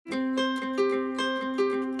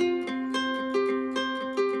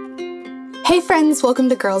Hey friends, welcome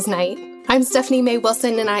to Girls Night. I'm Stephanie Mae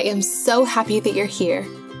Wilson and I am so happy that you're here.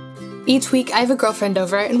 Each week I have a girlfriend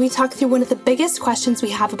over and we talk through one of the biggest questions we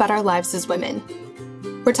have about our lives as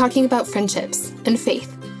women. We're talking about friendships and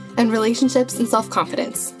faith and relationships and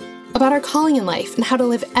self-confidence, about our calling in life and how to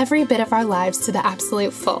live every bit of our lives to the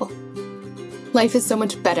absolute full. Life is so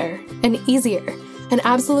much better and easier and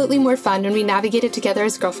absolutely more fun when we navigate it together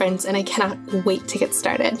as girlfriends, and I cannot wait to get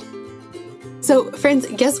started. So friends,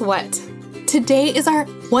 guess what? Today is our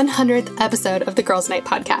 100th episode of the Girls Night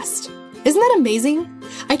podcast. Isn't that amazing?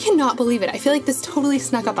 I cannot believe it. I feel like this totally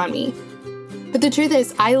snuck up on me. But the truth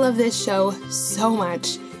is, I love this show so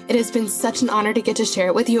much. It has been such an honor to get to share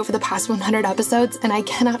it with you over the past 100 episodes, and I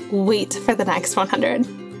cannot wait for the next 100.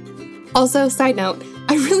 Also, side note,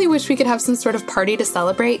 I really wish we could have some sort of party to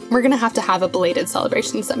celebrate. We're going to have a belated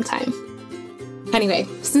celebration sometime. Anyway,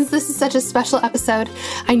 since this is such a special episode,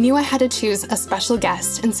 I knew I had to choose a special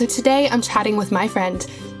guest, and so today I'm chatting with my friend,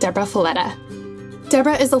 Deborah Folletta.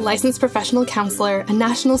 Deborah is a licensed professional counselor, a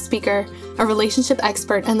national speaker, a relationship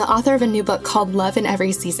expert, and the author of a new book called Love in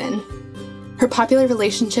Every Season. Her popular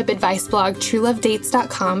relationship advice blog,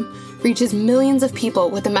 TrueLoveDates.com, reaches millions of people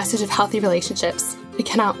with the message of healthy relationships. I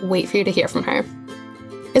cannot wait for you to hear from her.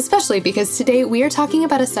 Especially because today we are talking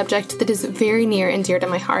about a subject that is very near and dear to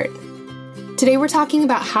my heart. Today we're talking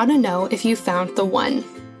about how to know if you found the one.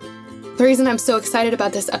 The reason I'm so excited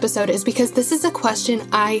about this episode is because this is a question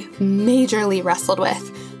I majorly wrestled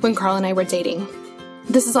with when Carl and I were dating.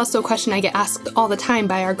 This is also a question I get asked all the time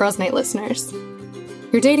by our Girls Night listeners.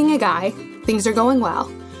 You're dating a guy, things are going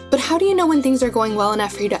well, but how do you know when things are going well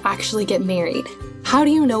enough for you to actually get married? How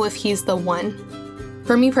do you know if he's the one?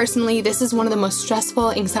 For me personally, this is one of the most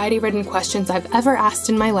stressful, anxiety-ridden questions I've ever asked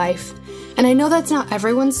in my life. And I know that's not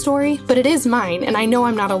everyone's story, but it is mine, and I know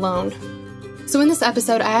I'm not alone. So in this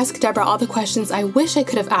episode, I asked Deborah all the questions I wish I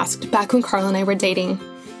could have asked back when Carl and I were dating.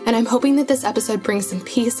 And I'm hoping that this episode brings some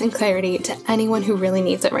peace and clarity to anyone who really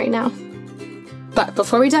needs it right now. But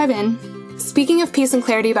before we dive in, speaking of peace and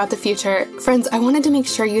clarity about the future, friends, I wanted to make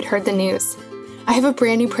sure you'd heard the news. I have a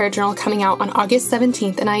brand new prayer journal coming out on August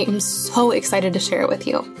 17th, and I am so excited to share it with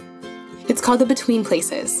you. It's called The Between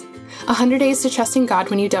Places. 100 days to trusting God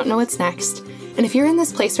when you don't know what's next. And if you're in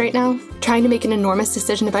this place right now, trying to make an enormous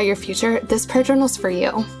decision about your future, this prayer journal's for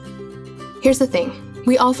you. Here's the thing.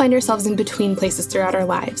 We all find ourselves in between places throughout our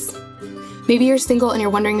lives. Maybe you're single and you're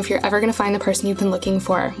wondering if you're ever going to find the person you've been looking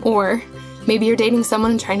for. Or maybe you're dating someone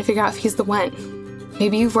and trying to figure out if he's the one.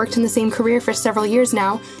 Maybe you've worked in the same career for several years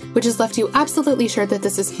now, which has left you absolutely sure that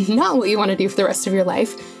this is not what you want to do for the rest of your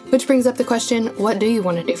life, which brings up the question, what do you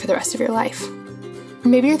want to do for the rest of your life? Or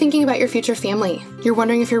maybe you're thinking about your future family. You're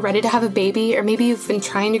wondering if you're ready to have a baby, or maybe you've been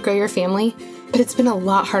trying to grow your family, but it's been a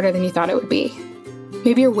lot harder than you thought it would be.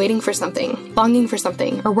 Maybe you're waiting for something, longing for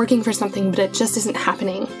something, or working for something, but it just isn't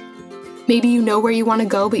happening. Maybe you know where you want to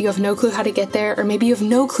go, but you have no clue how to get there, or maybe you have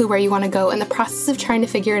no clue where you want to go, and the process of trying to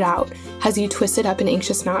figure it out has you twisted up in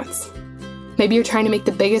anxious knots. Maybe you're trying to make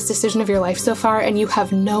the biggest decision of your life so far, and you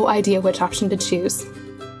have no idea which option to choose.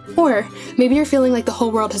 Or maybe you're feeling like the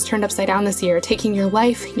whole world has turned upside down this year, taking your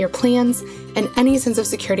life, your plans, and any sense of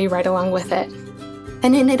security right along with it.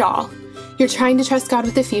 And in it all, you're trying to trust God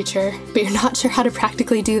with the future, but you're not sure how to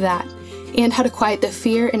practically do that, and how to quiet the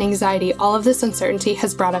fear and anxiety all of this uncertainty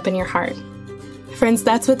has brought up in your heart. Friends,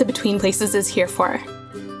 that's what the Between Places is here for.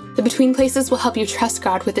 The Between Places will help you trust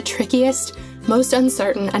God with the trickiest, most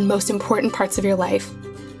uncertain, and most important parts of your life.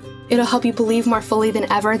 It'll help you believe more fully than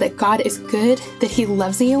ever that God is good, that He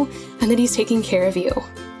loves you, and that He's taking care of you.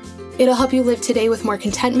 It'll help you live today with more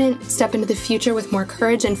contentment, step into the future with more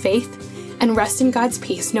courage and faith, and rest in God's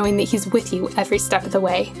peace knowing that He's with you every step of the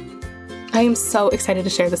way. I am so excited to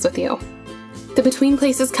share this with you. The Between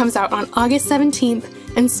Places comes out on August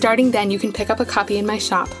 17th, and starting then you can pick up a copy in my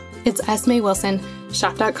shop. It's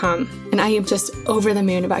smaywilsonshop.com, and I am just over the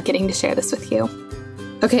moon about getting to share this with you.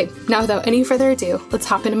 Okay, now without any further ado, let's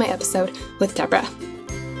hop into my episode with Deborah.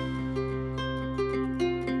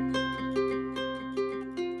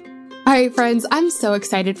 All right, friends, I'm so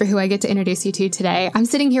excited for who I get to introduce you to today. I'm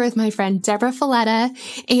sitting here with my friend Deborah Folletta,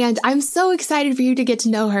 and I'm so excited for you to get to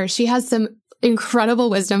know her. She has some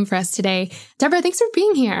incredible wisdom for us today. Deborah, thanks for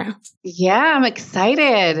being here. Yeah, I'm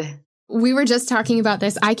excited. We were just talking about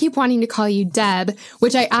this. I keep wanting to call you Deb,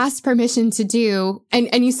 which I asked permission to do, and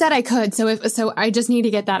you said I could, so I just need to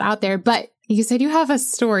get that out there. But you said you have a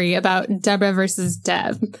story about Deborah versus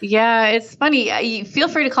Deb. Yeah, it's funny. You feel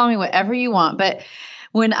free to call me whatever you want. But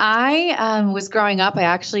when I was growing up, I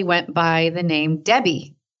actually went by the name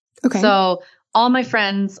Debbie. Okay. So all my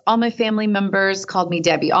friends, all my family members called me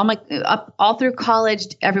Debbie. All through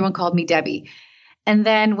college, everyone called me Debbie. And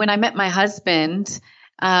then when I met my husband,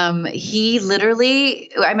 I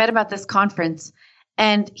met him at this conference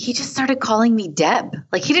and he just started calling me Deb.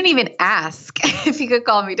 Like he didn't even ask if he could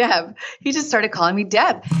call me Deb. He just started calling me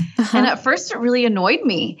Deb. And at first it really annoyed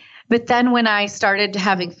me. But then when I started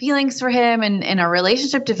having feelings for him and our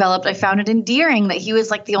relationship developed, I found it endearing that he was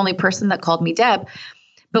like the only person that called me Deb.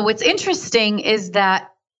 But what's interesting is that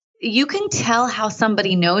you can tell how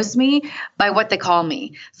somebody knows me by what they call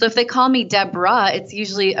me. So if they call me Deborah, it's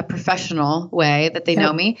usually a professional way that they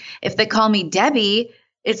know me. If they call me Debbie,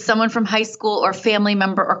 it's someone from high school or family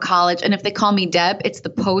member or college. And if they call me Deb, it's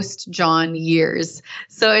the post-John years.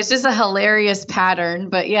 So it's just a hilarious pattern.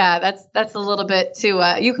 But yeah, that's a little bit too,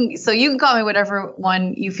 you can call me whatever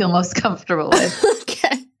one you feel most comfortable with. Okay.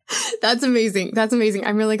 That's amazing. That's amazing.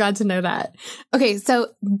 I'm really glad to know that. Okay. So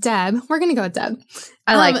Deb, we're going to go with Deb.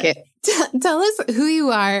 I like it. Tell us who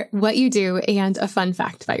you are, what you do, and a fun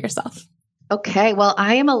fact about yourself. Okay. Well,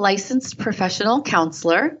 I am a licensed professional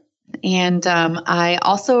counselor. And I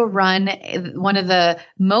also run one of the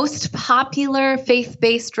most popular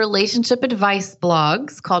faith-based relationship advice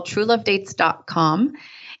blogs called truelovedates.com.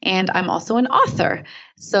 And I'm also an author.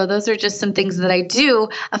 So those are just some things that I do.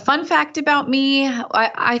 A fun fact about me,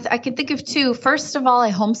 I can think of two. First of all,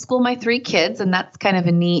 I homeschool my 3 kids, and that's kind of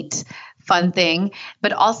a neat, fun thing.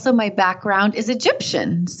 But also my background is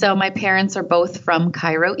Egyptian. So my parents are both from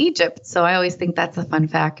Cairo, Egypt. So I always think that's a fun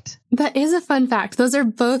fact. That is a fun fact. Those are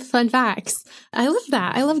both fun facts. I love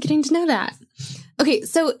that. I love getting to know that. Okay,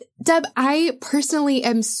 so Deb, I personally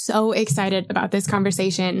am so excited about this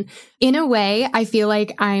conversation. In a way, I feel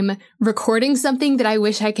like I'm recording something that I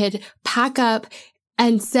wish I could pack up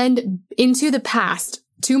and send into the past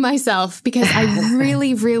to myself because I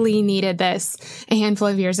really, really needed this a handful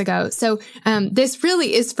of years ago. So this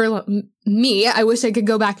really is for me. I wish I could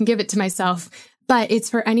go back and give it to myself, but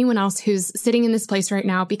it's for anyone else who's sitting in this place right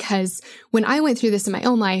now because when I went through this in my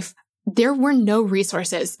own life, there were no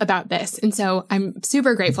resources about this. And so I'm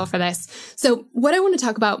super grateful for this. So what I want to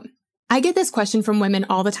talk about, I get this question from women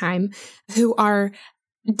all the time who are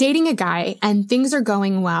dating a guy and things are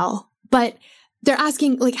going well, but they're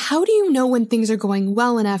asking, like, how do you know when things are going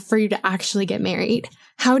well enough for you to actually get married?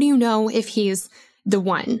 How do you know if he's the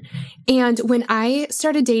one? And when I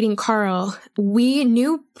started dating Carl, we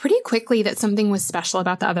knew pretty quickly that something was special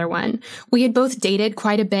about the other one. We had both dated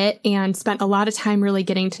quite a bit and spent a lot of time really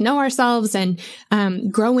getting to know ourselves and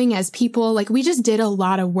growing as people. Like we just did a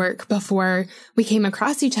lot of work before we came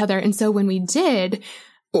across each other. And so when we did,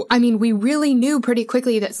 I mean, we really knew pretty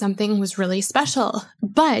quickly that something was really special.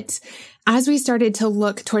 But as we started to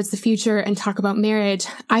look towards the future and talk about marriage,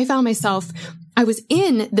 I found myself, I was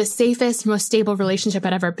in the safest, most stable relationship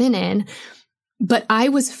I'd ever been in, but I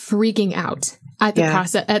was freaking out at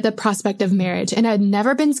the prospect of marriage. And I'd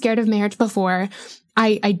never been scared of marriage before.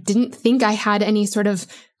 I didn't think I had any sort of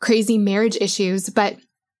crazy marriage issues, but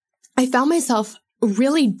I found myself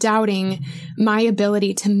really doubting my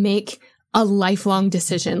ability to make a lifelong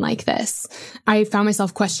decision like this. I found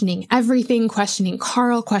myself questioning everything, questioning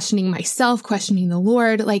Carl, questioning myself, questioning the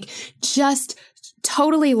Lord, like just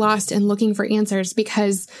totally lost and looking for answers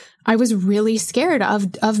because I was really scared of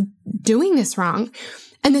doing this wrong.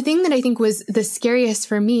 And the thing that I think was the scariest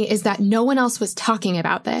for me is that no one else was talking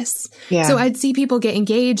about this. Yeah. So I'd see people get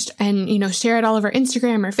engaged and, share it all over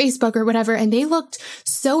Instagram or Facebook or whatever. And they looked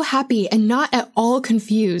so happy and not at all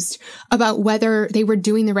confused about whether they were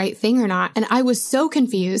doing the right thing or not. And I was so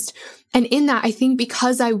confused. And in that, I think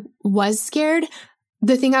because I was scared,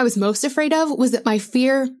 the thing I was most afraid of was that my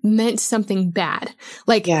fear meant something bad.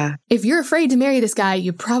 Like, if you're afraid to marry this guy,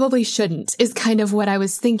 you probably shouldn't, is kind of what I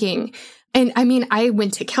was thinking. And I mean, I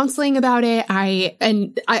went to counseling about it.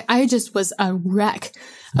 I just was a wreck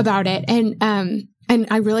about it. And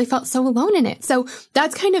I really felt so alone in it. So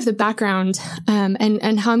that's kind of the background,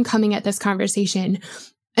 and how I'm coming at this conversation.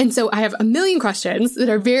 And so I have a million questions that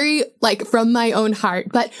are very from my own heart.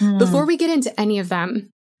 But before we get into any of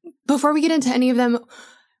them,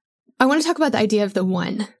 I want to talk about the idea of the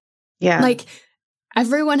one. Yeah.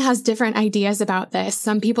 Everyone has different ideas about this.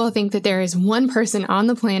 Some people think that there is one person on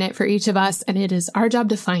the planet for each of us, and it is our job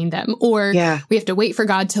to find them. Or we have to wait for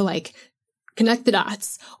God to connect the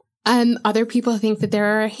dots. Other people think that there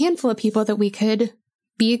are a handful of people that we could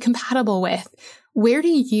be compatible with. What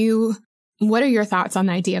are your thoughts on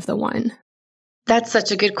the idea of the one? That's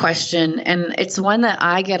such a good question. And it's one that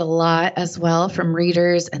I get a lot as well from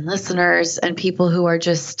readers and listeners and people who are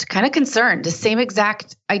just kind of concerned. The same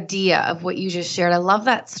exact idea of what you just shared. I love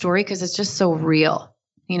that story because it's just so real.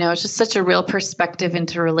 It's just such a real perspective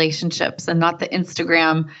into relationships and not the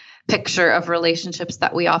Instagram picture of relationships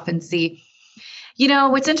that we often see.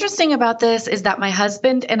 What's interesting about this is that my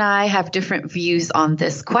husband and I have different views on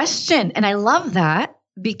this question. And I love that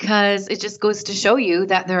because it just goes to show you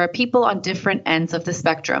that there are people on different ends of the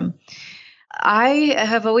spectrum. I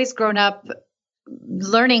have always grown up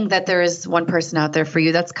learning that there is one person out there for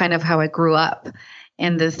you. That's kind of how I grew up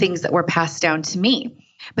and the things that were passed down to me.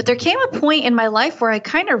 But there came a point in my life where I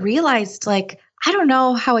kind of realized, like, I don't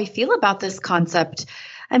know how I feel about this concept.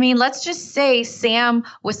 I mean, let's just say Sam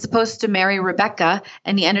was supposed to marry Rebecca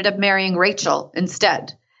and he ended up marrying Rachel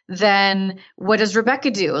instead. Then what does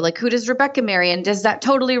Rebecca do? Like, who does Rebecca marry? And does that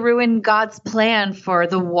totally ruin God's plan for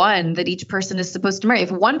the one that each person is supposed to marry?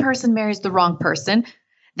 If one person marries the wrong person,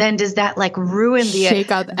 then does that like ruin shake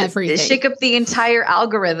up everything, shake up the entire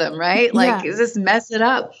algorithm, right? Like, does this mess it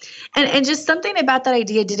up? And just something about that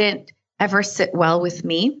idea didn't ever sit well with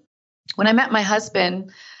me. When I met my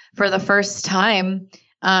husband for the first time,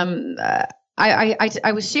 I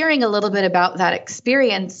was sharing a little bit about that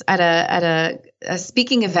experience at a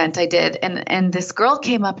speaking event I did. And this girl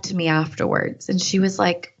came up to me afterwards and she was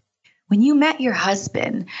like, when you met your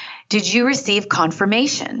husband, did you receive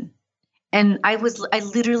confirmation? And I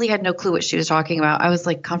literally had no clue what she was talking about. I was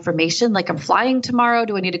like, confirmation? Like, I'm flying tomorrow.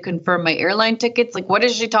 Do I need to confirm my airline tickets? Like, what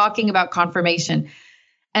is she talking about confirmation?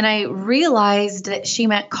 And I realized that she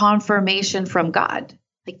meant confirmation from God.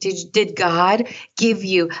 Like, did God give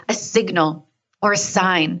you a signal or a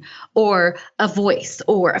sign or a voice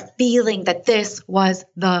or a feeling that this was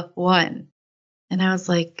the one? And I was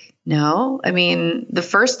like, no. I mean, the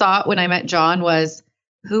first thought when I met John was,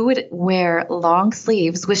 who would wear long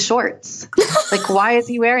sleeves with shorts? Like, why is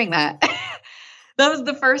he wearing that? That was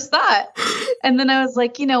the first thought. And then I was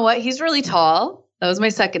like, you know what? He's really tall. That was my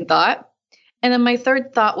second thought. And then my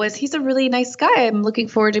third thought was, he's a really nice guy. I'm looking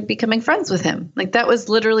forward to becoming friends with him. Like, that was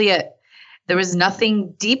literally it. There was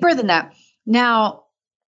nothing deeper than that. Now,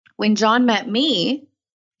 when John met me,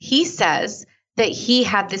 he says that he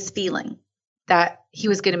had this feeling that he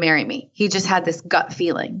was going to marry me. He just had this gut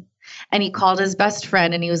feeling. And he called his best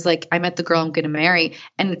friend and he was like, I met the girl I'm going to marry.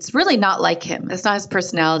 And it's really not like him. It's not his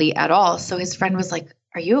personality at all. So his friend was like,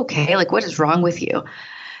 are you okay? Like, what is wrong with you?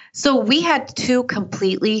 So we had two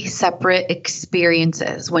completely separate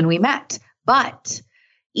experiences when we met. But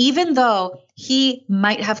even though he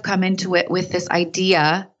might have come into it with this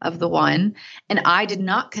idea of the one, and I did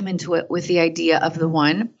not come into it with the idea of the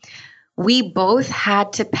one, we both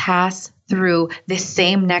had to pass through the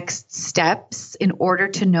same next steps in order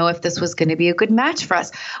to know if this was going to be a good match for us.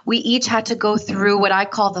 We each had to go through what I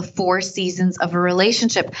call the 4 seasons of a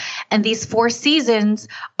relationship. And these 4 seasons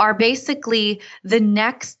are basically the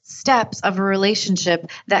next steps of a relationship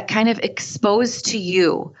that kind of expose to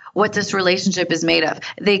you what this relationship is made of.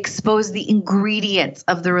 They expose the ingredients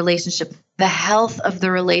of the relationship, the health of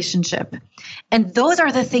the relationship. And those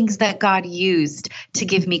are the things that God used to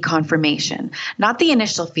give me confirmation, not the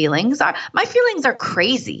initial feelings. My feelings are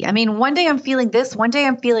crazy. I mean, one day I'm feeling this, one day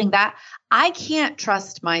I'm feeling that. I can't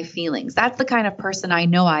trust my feelings. That's the kind of person I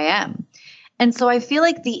know I am. And so I feel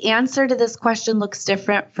like the answer to this question looks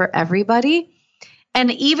different for everybody.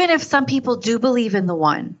 And even if some people do believe in the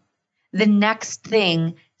one, the next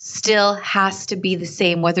thing still has to be the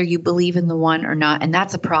same, whether you believe in the one or not. And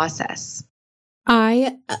that's a process.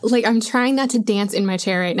 I'm trying not to dance in my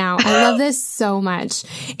chair right now. I love this so much.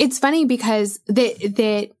 It's funny because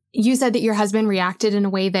that you said that your husband reacted in a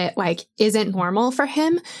way that like isn't normal for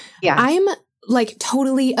him. Yeah. I'm like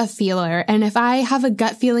totally a feeler. And if I have a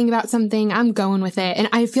gut feeling about something, I'm going with it. And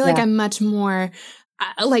I feel like I'm much more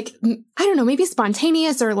like, I don't know, maybe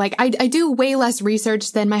spontaneous or like I do way less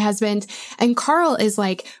research than my husband. And Carl is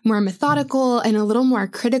like more methodical and a little more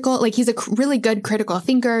critical. Like he's a really good critical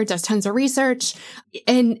thinker, does tons of research.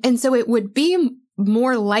 And so it would be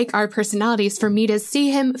more like our personalities for me to see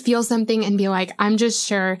him, feel something and be like, I'm just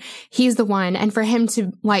sure he's the one. And for him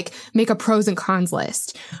to like make a pros and cons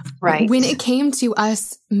list. Right. When it came to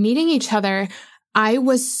us meeting each other, I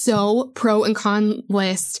was so pro and con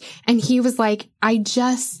list. And he was like, I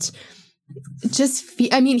just feel,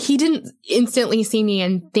 I mean, he didn't instantly see me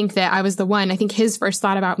and think that I was the one. I think his first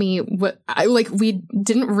thought about me, we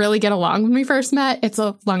didn't really get along when we first met. It's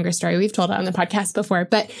a longer story. We've told it on the podcast before,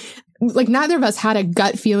 but like neither of us had a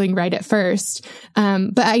gut feeling right at first.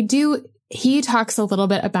 But he talks a little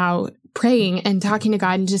bit about praying and talking to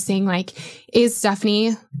God and just saying like, is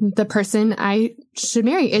Stephanie the person I should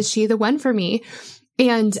marry? Is she the one for me?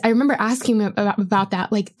 And I remember asking him about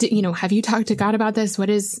that. Like, have you talked to God about this? What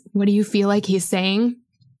do you feel like he's saying?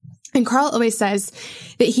 And Carl always says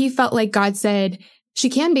that he felt like God said, she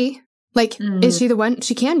can be. Like, is she the one?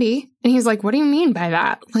 She can be. And he's like, what do you mean by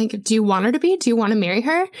that? Like, do you want her to be? Do you want to marry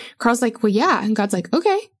her? Carl's like, well, yeah. And God's like,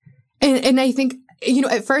 okay. And I think,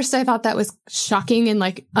 at first I thought that was shocking and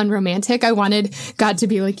like unromantic. I wanted God to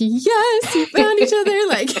be like, yes, we found each other.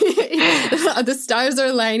 Like the stars are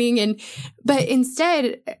aligning. But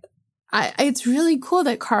instead, it's really cool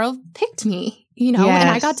that Carl picked me, and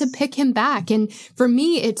I got to pick him back. And for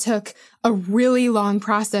me, it took a really long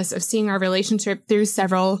process of seeing our relationship through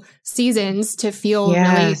several seasons to feel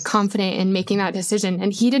really confident in making that decision.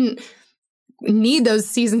 And he didn't need those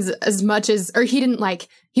seasons as much as, or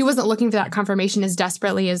he wasn't looking for that confirmation as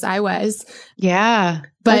desperately as I was. Yeah.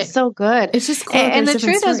 But that's so good. It's just cool. And the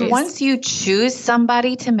truth is, once you choose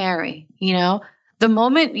somebody to marry, the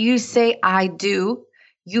moment you say, I do,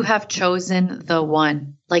 you have chosen the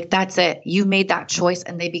one. Like, that's it. You made that choice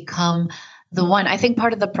and they become the one. I think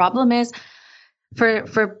part of the problem is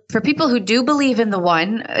for people who do believe in the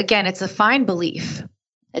one, again, it's a fine belief.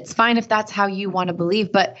 It's fine if that's how you want to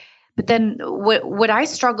believe. But then what I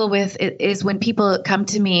struggle with is when people come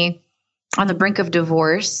to me on the brink of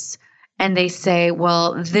divorce and they say,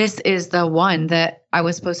 well, this is the one that I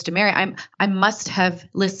was supposed to marry. I must have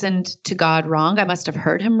listened to God wrong. I must have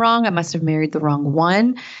heard him wrong. I must have married the wrong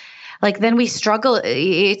one. Like, then we struggle.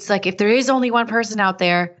 It's like, if there is only one person out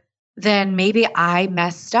there, then maybe I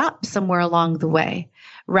messed up somewhere along the way,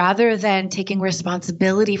 rather than taking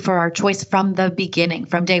responsibility for our choice from the beginning,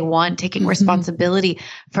 from day one, taking responsibility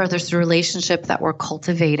for this relationship that we're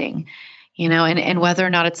cultivating, and whether or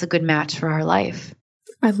not it's a good match for our life.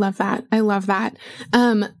 I love that. I love that.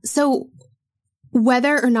 So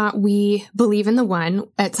whether or not we believe in the one,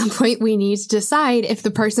 at some point we need to decide if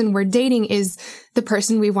the person we're dating is the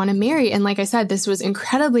person we want to marry. And like I said, this was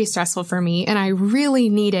incredibly stressful for me. And I really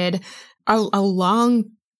needed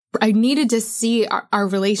I needed to see our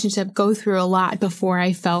relationship go through a lot before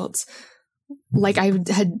I felt like I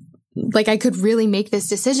could really make this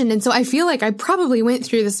decision. And so I feel like I probably went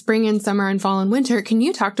through the spring and summer and fall and winter. Can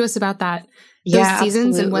you talk to us about that? Those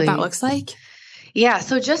seasons absolutely. And what that looks like? Yeah.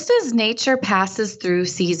 So just as nature passes through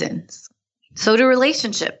seasons, so do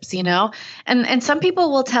relationships, and some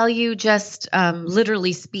people will tell you, just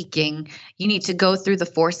literally speaking, you need to go through the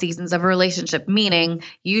 4 seasons of a relationship, meaning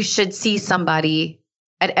you should see somebody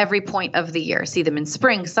at every point of the year. See them in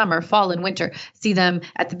spring, summer, fall, and winter. See them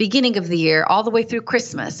at the beginning of the year, all the way through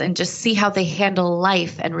Christmas, and just see how they handle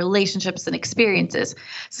life and relationships and experiences.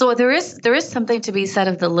 So there is something to be said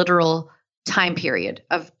of the literal time period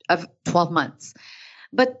of 12 months.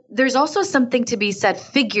 But there's also something to be said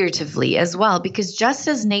figuratively as well, because just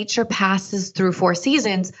as nature passes through 4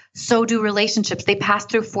 seasons, so do relationships. They pass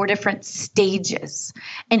through 4 different stages,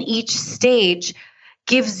 and each stage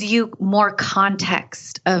gives you more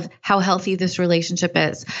context of how healthy this relationship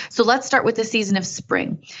is. So let's start with the season of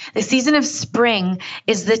spring. The season of spring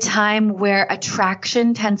is the time where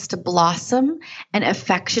attraction tends to blossom and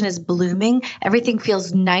affection is blooming. Everything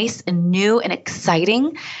feels nice and new and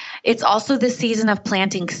exciting. It's also the season of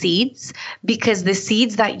planting seeds, because the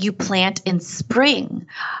seeds that you plant in spring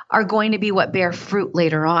are going to be what bear fruit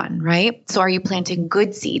later on, right? So are you planting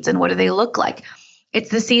good seeds, and what do they look like? It's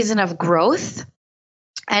the season of growth.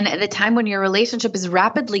 And at the time when your relationship is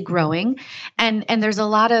rapidly growing and there's a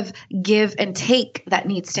lot of give and take that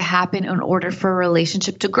needs to happen in order for a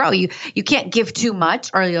relationship to grow. You can't give too much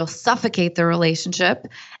or you'll suffocate the relationship,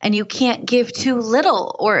 and you can't give too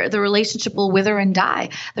little or the relationship will wither and die.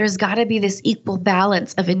 There's got to be this equal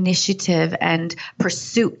balance of initiative and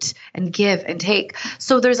pursuit and give and take.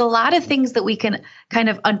 So there's a lot of things that we can kind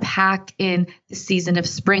of unpack in the season of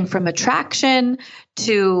spring, from attraction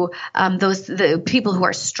to the people who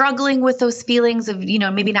are struggling with those feelings of,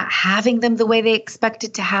 maybe not having them the way they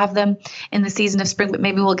expected to have them in the season of spring, but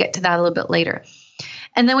maybe we'll get to that a little bit later.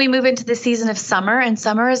 And then we move into the season of summer, and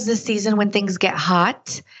summer is the season when things get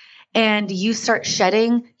hot and you start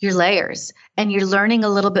shedding your layers and you're learning a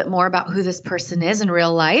little bit more about who this person is in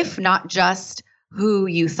real life, not just who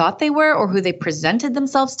you thought they were or who they presented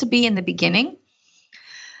themselves to be in the beginning.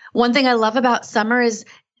 One thing I love about summer is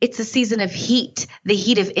it's a season of heat, the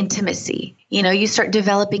heat of intimacy. You start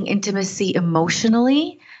developing intimacy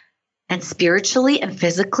emotionally and spiritually and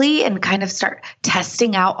physically, and kind of start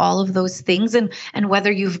testing out all of those things and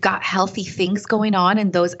whether you've got healthy things going on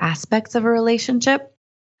in those aspects of a relationship.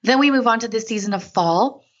 Then we move on to the season of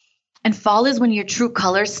fall. And fall is when your true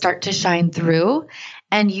colors start to shine through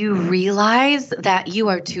and you realize that you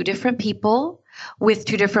are 2 different people with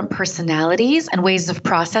 2 different personalities and ways of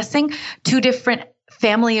processing, 2 different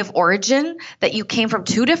family of origin, that you came from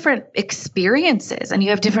 2 different experiences and you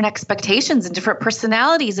have different expectations and different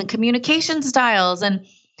personalities and communication styles. And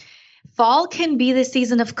fall can be the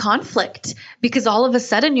season of conflict because all of a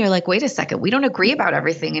sudden you're like, wait a second, we don't agree about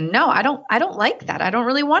everything. And no, I don't like that. I don't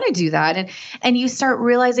really want to do that. And you start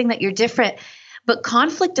realizing that you're different. But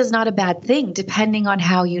conflict is not a bad thing depending on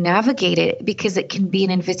how you navigate it, because it can be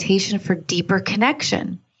an invitation for deeper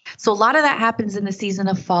connection. So a lot of that happens in the season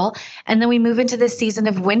of fall. And then we move into the season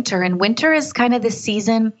of winter. And winter is kind of the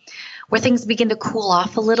season where things begin to cool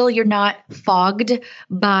off a little. You're not fogged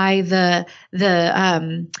by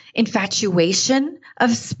the infatuation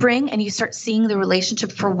of spring, and you start seeing the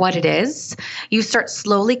relationship for what it is. You start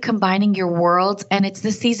slowly combining your worlds, and it's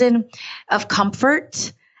the season of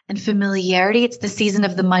comfort and familiarity. It's the season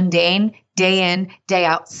of the mundane, day in, day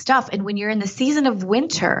out stuff. And when you're in the season of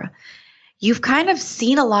winter, you've kind of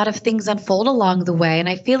seen a lot of things unfold along the way. And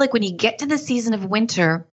I feel like when you get to the season of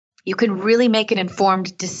winter, you can really make an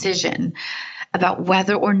informed decision about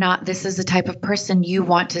whether or not this is the type of person you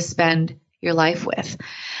want to spend your life with.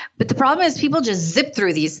 But the problem is people just zip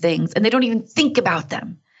through these things and they don't even think about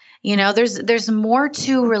them. You know, there's more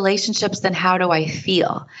to relationships than how do I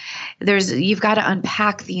feel. You've got to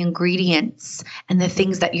unpack the ingredients and the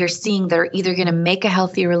things that you're seeing that are either going to make a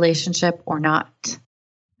healthy relationship or not.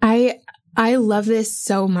 I love this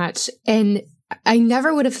so much. And I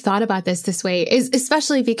never would have thought about this way,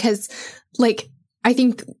 especially because, like, I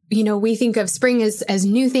think, you know, we think of spring as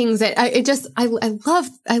new things. I love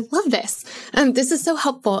this. This is so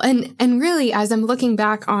helpful. And really, as I'm looking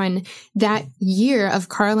back on that year of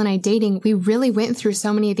Carl and I dating, we really went through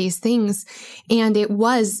so many of these things, and it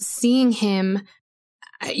was seeing him,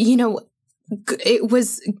 you know, it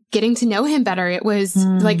was getting to know him better. It was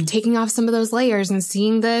like taking off some of those layers and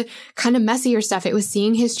seeing the kind of messier stuff. It was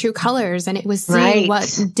seeing his true colors, and it was seeing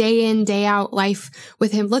what day in, day out life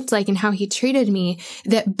with him looked like and how he treated me.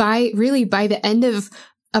 That by the end of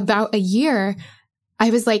about a year, I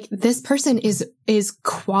was like, this person is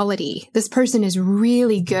quality. This person is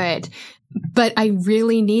really good. But I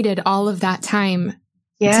really needed all of that time.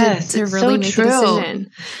 Yes, to really make a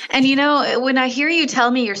decision. And you know, when I hear you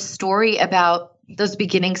tell me your story about those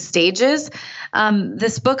beginning stages,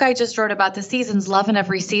 this book I just wrote about the seasons, Love in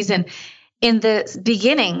Every Season, in the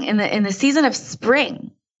beginning, in the season of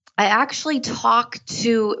spring, I actually talk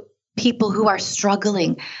to people who are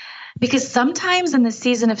struggling, because sometimes in the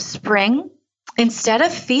season of spring, instead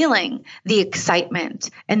of feeling the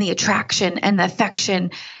excitement and the attraction and the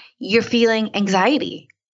affection, you're feeling anxiety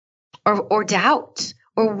or doubt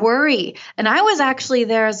or worry. And I was actually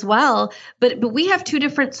there as well, but we have two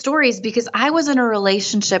different stories, because I was in a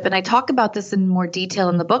relationship, and I talk about this in more detail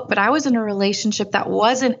in the book, but I was in a relationship that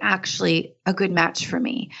wasn't actually a good match for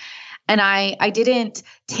me. And I didn't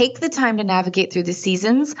take the time to navigate through the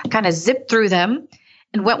seasons, kind of zipped through them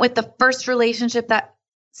and went with the first relationship that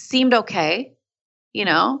seemed okay, you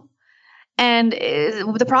know? And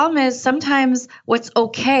the problem is sometimes what's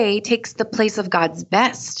okay takes the place of God's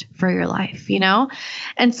best for your life, you know?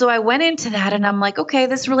 And so I went into that and I'm like, okay,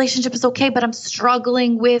 this relationship is okay, but I'm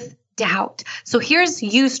struggling with doubt. So here's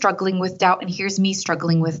you struggling with doubt, and here's me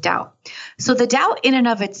struggling with doubt. So the doubt in and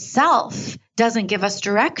of itself doesn't give us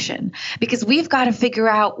direction, because we've got to figure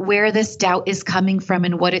out where this doubt is coming from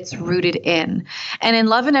and what it's rooted in. And in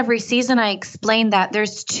Love in Every Season, I explained that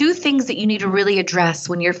there's two things that you need to really address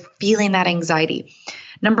when you're feeling that anxiety.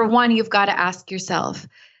 Number one, you've got to ask yourself,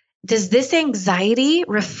 does this anxiety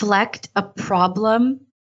reflect a problem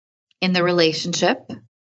in the relationship?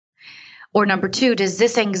 Or number two, does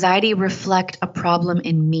this anxiety reflect a problem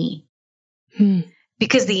in me?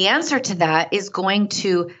 Because the answer to that is going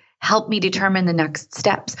to help me determine the next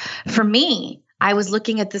steps. For me, I was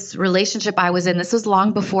looking at this relationship I was in. This was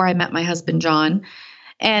long before I met my husband, John.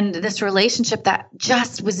 And this relationship that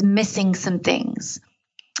just was missing some things.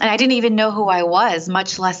 And I didn't even know who I was,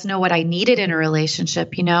 much less know what I needed in a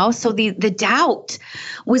relationship, you know? So the doubt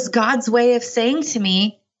was God's way of saying to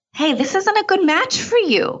me, hey, this isn't a good match for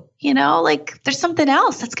you. You know, like there's something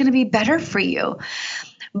else that's going to be better for you.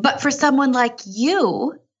 But for someone like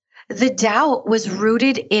you, the doubt was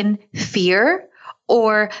rooted in fear,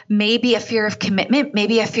 or maybe a fear of commitment,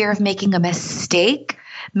 maybe a fear of making a mistake,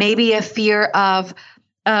 maybe a fear of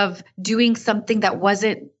doing something that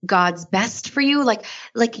wasn't God's best for you,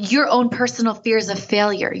 like your own personal fears of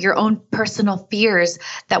failure, your own personal fears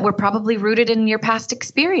that were probably rooted in your past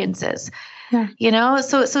experiences. Yeah. You know,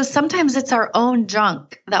 so sometimes it's our own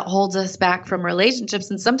junk that holds us back from relationships,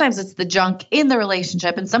 and sometimes it's the junk in the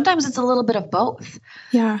relationship, and sometimes it's a little bit of both.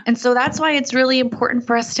 Yeah. And so that's why it's really important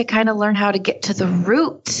for us to kind of learn how to get to the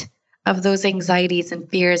root of those anxieties and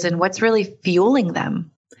fears and what's really fueling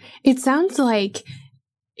them. It sounds like,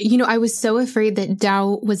 you know, I was so afraid that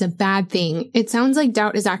doubt was a bad thing. It sounds like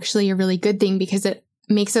doubt is actually a really good thing, because it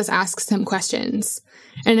makes us ask some questions,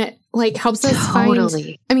 and it like helps us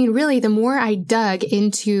Totally. I mean, really, the more I dug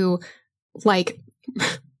into like,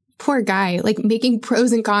 poor guy, like making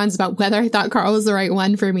pros and cons about whether I thought Carl was the right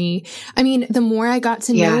one for me. I mean, the more I got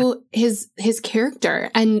to know his character,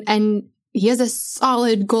 and he has a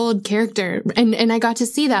solid gold character. And I got to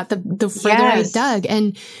see that the further I dug.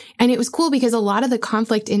 And it was cool because a lot of the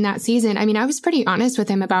conflict in that season, I mean, I was pretty honest with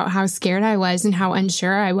him about how scared I was and how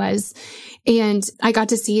unsure I was. And I got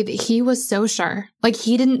to see that he was so sure. Like,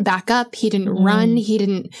 he didn't back up. He didn't run. He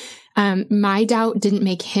didn't, my doubt didn't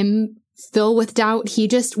make him fill with doubt. He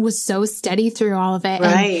just was so steady through all of it.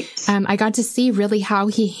 Right. And I got to see really how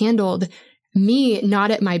he handled me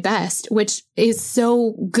not at my best, which is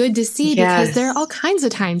so good to see because there are all kinds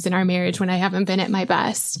of times in our marriage when I haven't been at my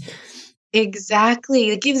best. Exactly.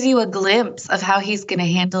 It gives you a glimpse of how he's going to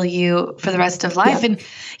handle you for the rest of life. And,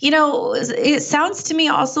 it sounds to me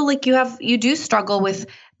also like you do struggle with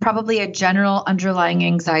probably a general underlying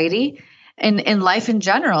anxiety in life in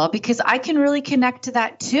general, because I can really connect to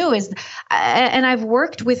that too. And I've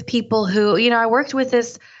worked with people who, I worked with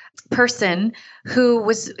this person who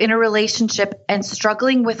was in a relationship and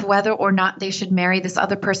struggling with whether or not they should marry this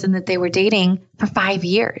other person that they were dating for 5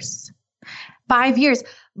 years. 5 years.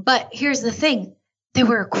 But here's the thing. They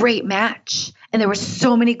were a great match and there were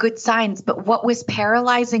so many good signs. But what was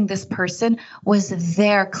paralyzing this person was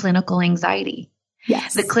their clinical anxiety.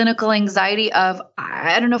 Yes. The clinical anxiety of,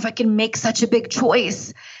 I don't know if I can make such a big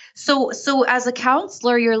choice. So as a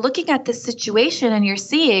counselor, you're looking at this situation and you're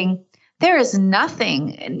seeing there is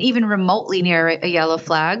nothing even remotely near a yellow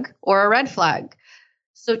flag or a red flag.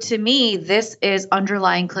 So to me, this is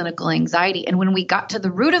underlying clinical anxiety. And when we got to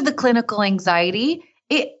the root of the clinical anxiety,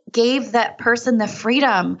 it gave that person the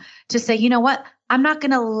freedom to say, you know what, I'm not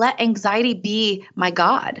going to let anxiety be my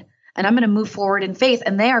God. And I'm going to move forward in faith.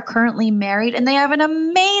 And they are currently married and they have an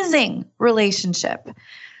amazing relationship.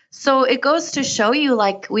 So it goes to show you,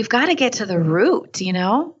 like, we've got to get to the root,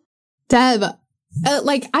 Deb,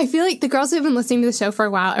 I feel like the girls who have been listening to the show for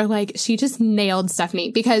a while are like, she just nailed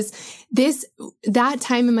Stephanie, because that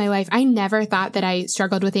time in my life, I never thought that I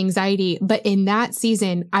struggled with anxiety. But in that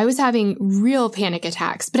season, I was having real panic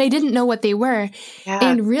attacks, but I didn't know what they were. Yeah.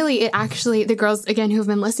 And really, the girls, again, who have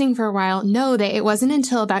been listening for a while know that it wasn't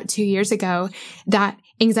until about 2 years ago that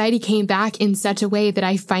anxiety came back in such a way that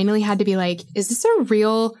I finally had to be like, is this a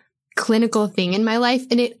real clinical thing in my life?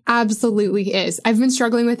 And it absolutely is. I've been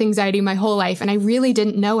struggling with anxiety my whole life, and I really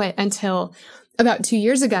didn't know it until about 2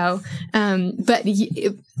 years ago.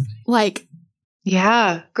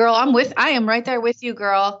 Yeah, girl, I am right there with you,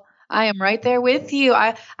 girl. I am right there with you.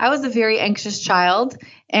 I was a very anxious child,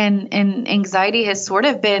 and anxiety has sort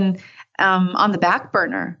of been on the back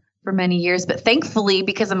burner for many years. But thankfully,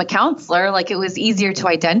 because I'm a counselor, it was easier to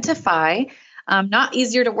identify. Not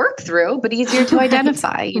easier to work through, but easier to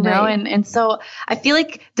identify, Right. And so I feel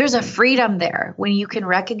like there's a freedom there when you can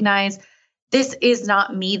recognize this is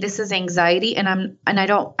not me, this is anxiety. And I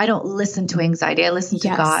don't listen to anxiety. I listen to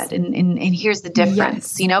God. And here's the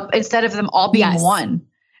difference, instead of them all being one.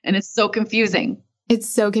 And it's so confusing. It's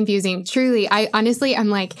so confusing. Truly. I'm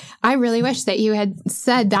like, I really wish that you had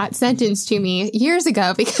said that sentence to me years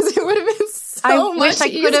ago, because it would have been so much easier. I wish I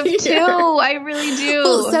could have too. I really do.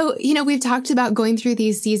 Well, so, we've talked about going through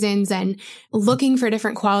these seasons and looking for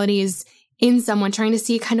different qualities in someone, trying to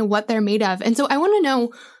see kind of what they're made of. And so I want to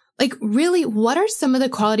know, really, what are some of the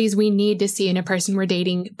qualities we need to see in a person we're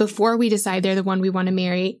dating before we decide they're the one we want to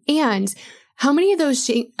marry? And how many of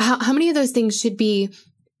those things should be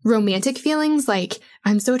romantic feelings, like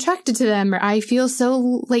I'm so attracted to them, or I feel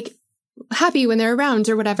so happy when they're around,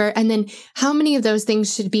 or whatever? And then how many of those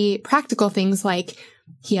things should be practical things, like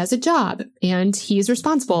he has a job and he's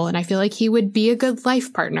responsible and I feel like he would be a good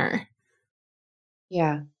life partner?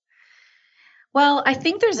 Yeah. Well, I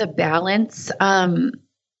think there's a balance. I'm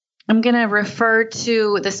going to refer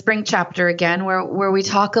to the spring chapter again, where we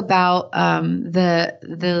talk about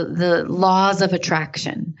the laws of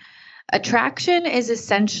attraction. Attraction is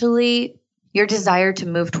essentially your desire to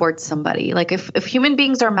move towards somebody. If human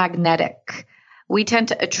beings are magnetic, we tend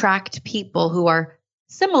to attract people who are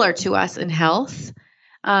similar to us in health,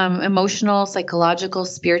 emotional, psychological,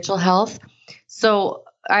 spiritual health. So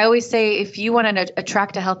I always say, if you want to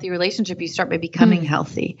attract a healthy relationship, you start by becoming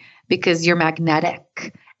healthy, because you're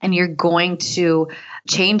magnetic. And you're going to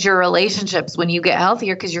change your relationships when you get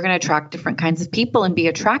healthier, because you're going to attract different kinds of people and be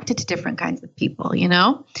attracted to different kinds of people,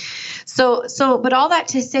 So, but all that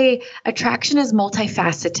to say, attraction is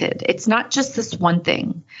multifaceted. It's not just this one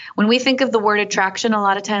thing. When we think of the word attraction, a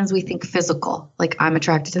lot of times we think physical, like I'm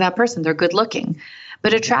attracted to that person, they're good looking.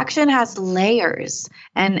 But attraction has layers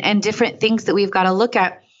and different things that we've got to look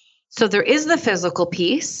at. So there is the physical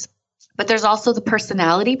piece, but there's also the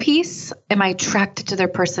personality piece. Am I attracted to their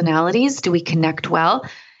personalities? Do we connect well?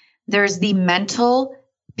 There's the mental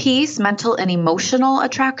piece, mental and emotional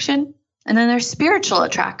attraction. And then there's spiritual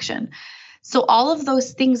attraction. So all of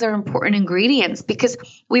those things are important ingredients because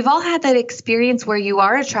we've all had that experience where you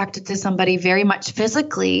are attracted to somebody very much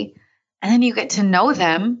physically, and then you get to know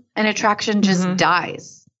them and attraction just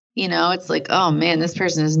dies. You know, it's like, oh man, this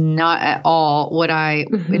person is not at all what I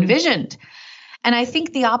envisioned. And I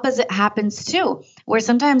think the opposite happens too, where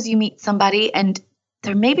sometimes you meet somebody and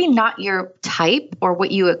they're maybe not your type or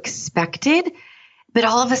what you expected, but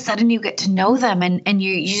all of a sudden you get to know them and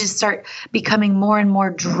you just start becoming more and more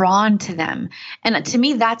drawn to them. And to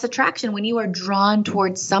me, that's attraction, when you are drawn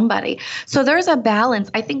towards somebody. So there's a balance.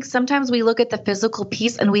 I think sometimes we look at the physical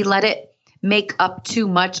piece and we let it make up too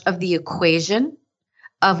much of the equation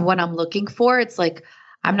of what I'm looking for. It's like,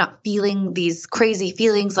 I'm not feeling these crazy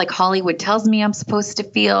feelings like Hollywood tells me I'm supposed to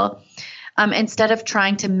feel. Instead of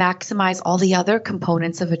trying to maximize all the other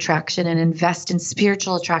components of attraction and invest in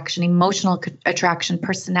spiritual attraction, emotional attraction,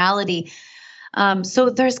 personality. So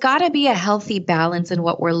there's got to be a healthy balance in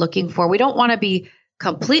what we're looking for. We don't want to be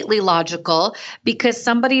completely logical because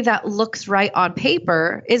somebody that looks right on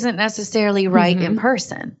paper isn't necessarily right in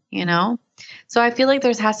person, you know? So I feel like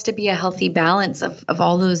there has to be a healthy balance of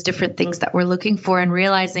all those different things that we're looking for and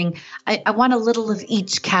realizing I want a little of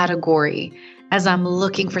each category as I'm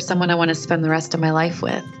looking for someone I want to spend the rest of my life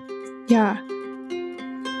with. Yeah.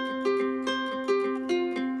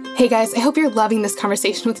 Hey guys, I hope you're loving this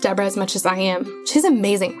conversation with Deborah as much as I am. She's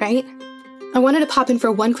amazing, right? I wanted to pop in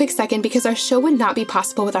for one quick second because our show would not be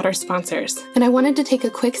possible without our sponsors, and I wanted to take a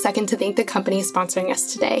quick second to thank the company sponsoring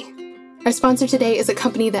us today. Our sponsor today is a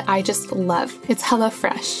company that I just love. It's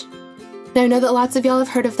HelloFresh. Now, I know that lots of y'all have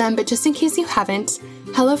heard of them, but just in case you haven't,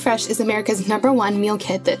 HelloFresh is America's #1 meal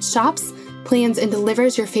kit that shops, plans, and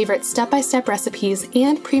delivers your favorite step-by-step recipes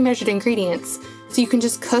and pre-measured ingredients so you can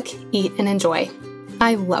just cook, eat, and enjoy.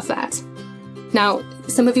 I love that. Now,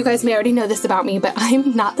 some of you guys may already know this about me, but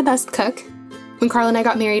I'm not the best cook. When Carl and I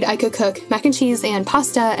got married, I could cook mac and cheese and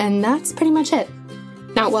pasta, and that's pretty much it.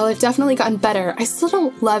 Now, while I've definitely gotten better, I still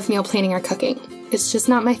don't love meal planning or cooking. It's just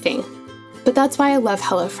not my thing. But that's why I love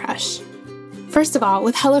HelloFresh. First of all,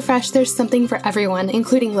 with HelloFresh, there's something for everyone,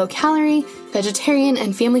 including low-calorie, vegetarian,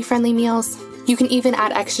 and family-friendly meals. You can even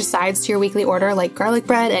add extra sides to your weekly order like garlic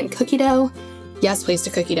bread and cookie dough. Yes, please to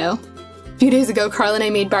cookie dough. A few days ago, Carl and I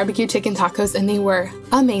made barbecue chicken tacos, and they were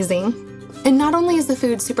amazing. And not only is the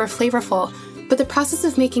food super flavorful, but the process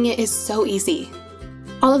of making it is so easy.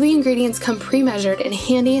 All of the ingredients come pre-measured in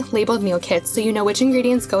handy labeled meal kits so you know which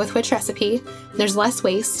ingredients go with which recipe, there's less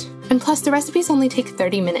waste, and plus the recipes only take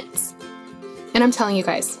 30 minutes. And I'm telling you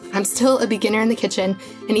guys, I'm still a beginner in the kitchen,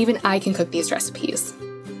 and even I can cook these recipes.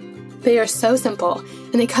 They are so simple,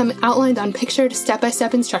 and they come outlined on pictured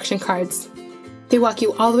step-by-step instruction cards. They walk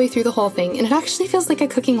you all the way through the whole thing, and it actually feels like a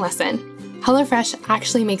cooking lesson. HelloFresh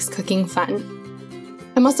actually makes cooking fun.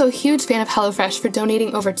 I'm also a huge fan of HelloFresh for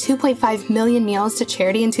donating over 2.5 million meals to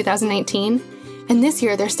charity in 2019, and this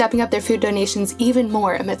year they're stepping up their food donations even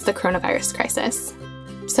more amidst the coronavirus crisis.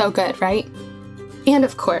 So good, right? And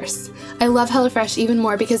of course, I love HelloFresh even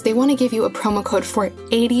more because they want to give you a promo code for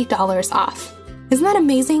 $80 off. Isn't that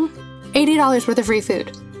amazing? $80 worth of free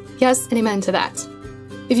food. Yes, and amen to that.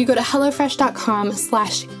 If you go to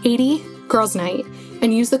HelloFresh.com/80girlsnight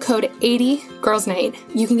and use the code 80girlsnight,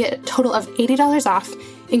 you can get a total of $80 off,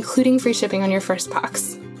 including free shipping on your first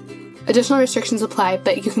box. Additional restrictions apply,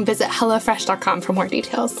 but you can visit HelloFresh.com for more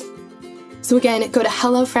details. So again, go to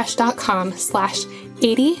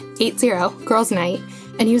HelloFresh.com/80girlsnight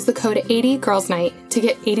and use the code 80girlsnight to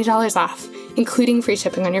get $80 off, including free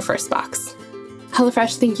shipping on your first box.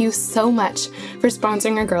 HelloFresh, thank you so much for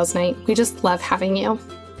sponsoring our Girls Night. We just love having you.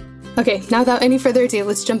 Okay, now without any further ado,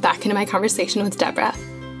 let's jump back into my conversation with Deborah.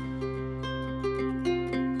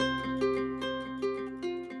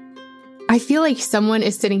 I feel like someone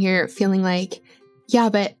is sitting here feeling like, yeah,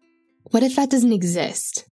 but what if that doesn't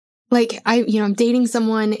exist? Like, I'm dating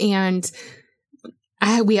someone and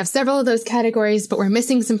we have several of those categories, but we're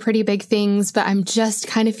missing some pretty big things, but I'm just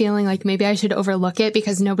kind of feeling like maybe I should overlook it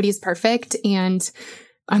because nobody's perfect and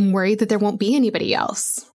I'm worried that there won't be anybody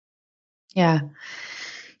else. Yeah.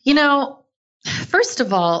 First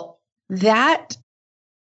of all, that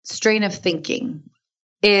strain of thinking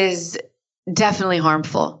is definitely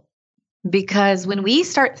harmful because when we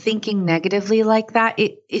start thinking negatively like that,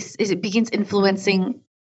 it begins influencing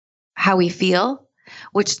how we feel,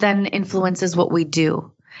 which then influences what we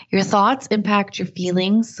do. Your thoughts impact your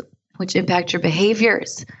feelings, which impact your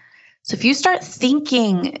behaviors. So if you start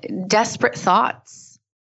thinking desperate thoughts,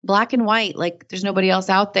 black and white, like there's nobody else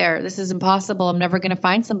out there, this is impossible, I'm never going to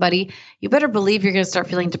find somebody, you better believe you're going to start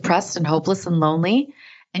feeling depressed and hopeless and lonely.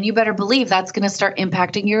 And you better believe that's going to start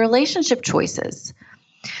impacting your relationship choices.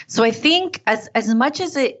 So I think as much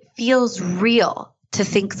as it feels real to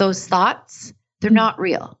think those thoughts, they're not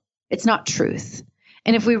real. It's not truth.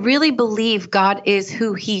 And if we really believe God is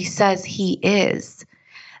who he says he is,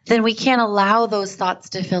 then we can't allow those thoughts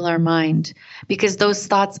to fill our mind, because those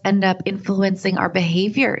thoughts end up influencing our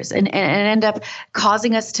behaviors and end up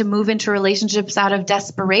causing us to move into relationships out of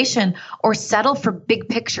desperation or settle for big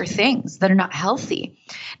picture things that are not healthy.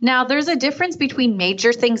 Now, there's a difference between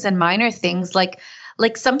major things and minor things. Like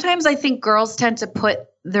sometimes I think girls tend to put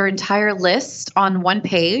their entire list on one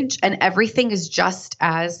page and everything is just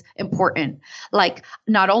as important. Like,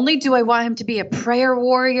 not only do I want him to be a prayer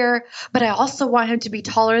warrior, but I also want him to be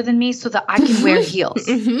taller than me so that I can wear heels,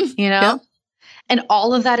 you know? Yep. And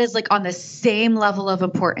all of that is like on the same level of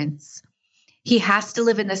importance. He has to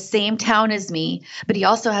live in the same town as me, but he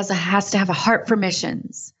also has to have a heart for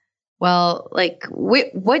missions. Well, like,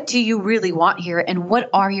 what do you really want here? And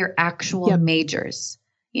what are your actual majors?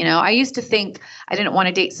 You know, I used to think I didn't want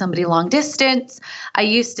to date somebody long distance. I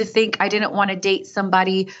used to think I didn't want to date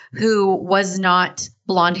somebody who was not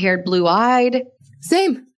blonde haired, blue eyed.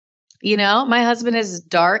 Same. You know, my husband is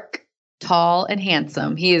dark, tall, and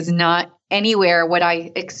handsome. He is not anywhere what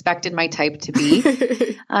I expected my type to be.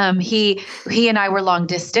 He and I were long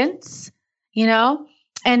distance, you know,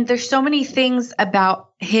 and there's so many things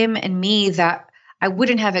about him and me that I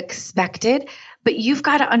wouldn't have expected. But you've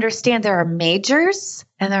got to understand there are majors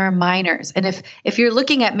and there are minors. And if you're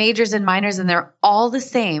looking at majors and minors and they're all the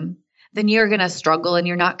same, then you're going to struggle and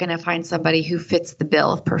you're not going to find somebody who fits the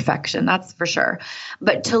bill of perfection. That's for sure.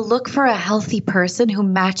 But to look for a healthy person who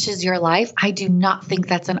matches your life, I do not think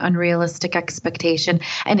that's an unrealistic expectation.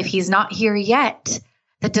 And if he's not here yet,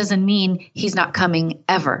 that doesn't mean he's not coming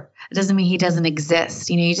ever. It doesn't mean he doesn't exist.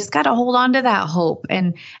 You know, you just got to hold on to that hope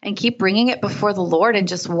and keep bringing it before the Lord and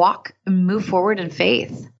just walk and move forward in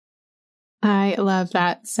faith. I love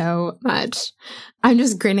that so much. I'm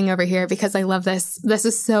just grinning over here because I love this. This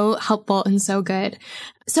is so helpful and so good.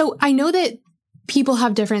 So I know that people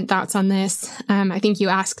have different thoughts on this. I think you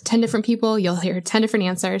ask 10 different people, you'll hear 10 different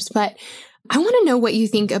answers, but I want to know what you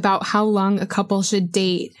think about how long a couple should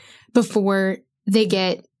date before they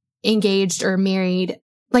get engaged or married.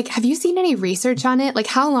 Like, have you seen any research on it? Like,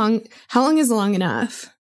 how long is long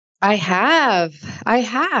enough? I have.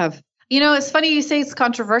 You know, it's funny you say it's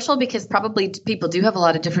controversial because probably people do have a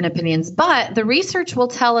lot of different opinions, but the research will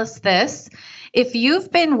tell us this. If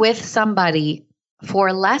you've been with somebody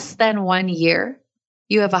for less than 1 year,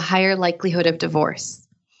 you have a higher likelihood of divorce.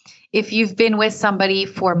 If you've been with somebody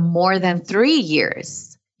for more than 3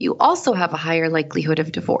 years, you also have a higher likelihood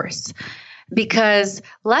of divorce. Because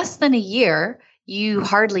less than a year, you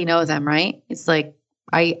hardly know them, right? It's like,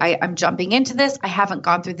 I'm jumping into this. I haven't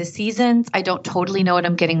gone through the seasons. I don't totally know what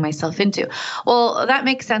I'm getting myself into. Well, that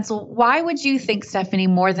makes sense. Well, why would you think, Stephanie,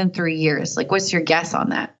 more than 3 years? Like, what's your guess on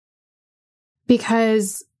that?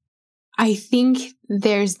 Because I think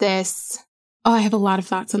there's this, I have a lot of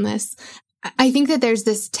thoughts on this. I think that there's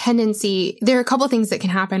this tendency, there are a couple of things that can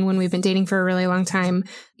happen when we've been dating for a really long time.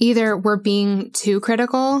 Either we're being too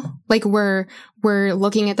critical, like we're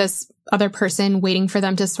looking at this other person, waiting for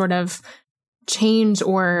them to sort of change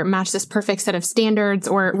or match this perfect set of standards,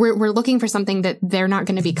 or we're looking for something that they're not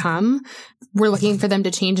going to become. We're looking for them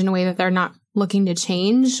to change in a way that they're not looking to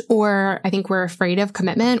change. Or I think we're afraid of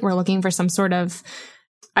commitment. We're looking for some sort of,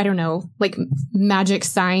 I don't know, like magic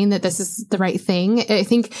sign that this is the right thing. I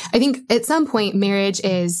think at some point marriage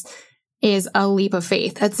is a leap of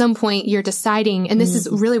faith. At some point you're deciding, and this is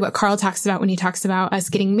really what Carl talks about when he talks about us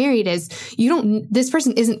getting married, is this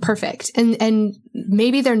person isn't perfect. And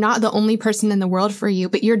maybe they're not the only person in the world for you,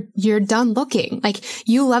 but you're done looking. Like,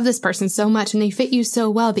 you love this person so much and they fit you so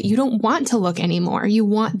well that you don't want to look anymore. You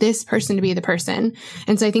want this person to be the person.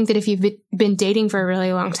 And so I think that if you've been dating for a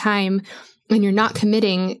really long time and you're not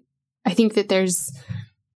committing, I think that there's,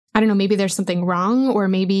 I don't know, maybe there's something wrong, or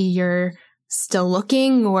maybe you're still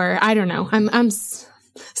looking, or I don't know. I'm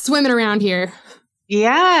swimming around here.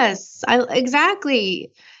 Yes,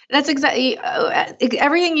 exactly. That's exactly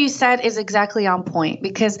everything you said is exactly on point,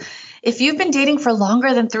 because if you've been dating for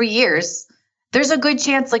longer than 3 years, there's a good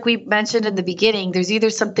chance, like we mentioned in the beginning, there's either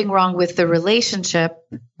something wrong with the relationship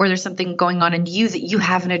or there's something going on in you that you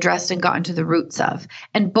haven't addressed and gotten to the roots of.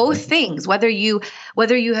 And both things, whether you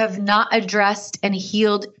have not addressed and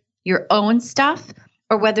healed your own stuff,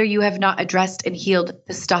 or whether you have not addressed and healed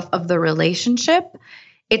the stuff of the relationship,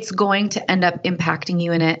 it's going to end up impacting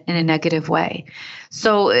you in a negative way.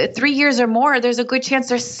 So 3 years or more, there's a good chance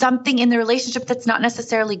there's something in the relationship that's not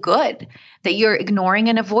necessarily good, that you're ignoring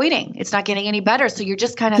and avoiding. It's not getting any better. So you're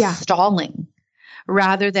just kind of stalling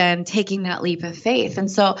rather than taking that leap of faith. And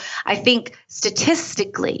so I think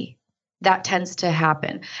statistically, that tends to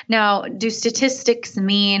happen. Now, do statistics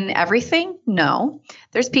mean everything? No.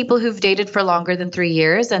 There's people who've dated for longer than 3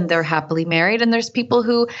 years and they're happily married. And there's people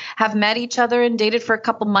who have met each other and dated for a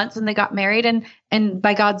couple months and they got married and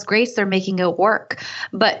by God's grace, they're making it work.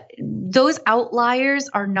 But those outliers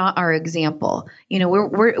are not our example. You know,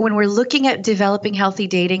 when we're looking at developing healthy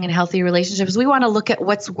dating and healthy relationships, we want to look at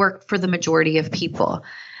what's worked for the majority of people.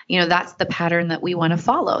 You know, that's the pattern that we want to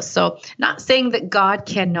follow. So not saying that God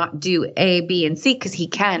cannot do A, B, and C, because he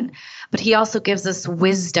can, but he also gives us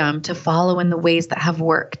wisdom to follow in the ways that have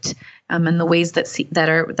worked and the ways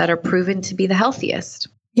that are proven to be the healthiest.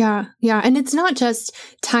 Yeah. Yeah. And it's not just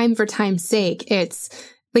time for time's sake. It's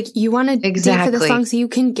like you want to date for this long so you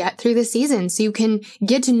can get through the season, so you can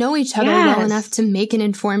get to know each other well enough to make an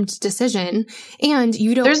informed decision. And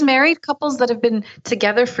you don't. There's married couples that have been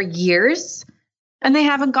together for years and they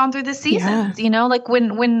haven't gone through the seasons. You know, like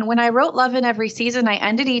when I wrote Love in Every Season, I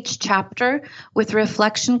ended each chapter with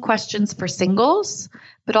reflection questions for singles,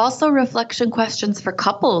 but also reflection questions for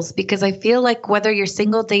couples, because I feel like whether you're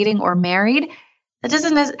single, dating, or married,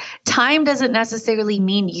 time doesn't necessarily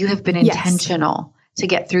mean you have been intentional to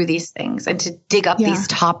get through these things and to dig up these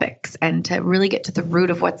topics and to really get to the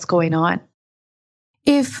root of what's going on.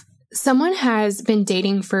 If someone has been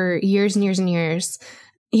dating for years and years and years,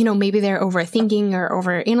 you know, maybe they're overthinking or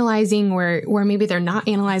overanalyzing, or maybe they're not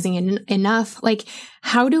analyzing enough. Like,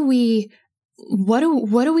 what do we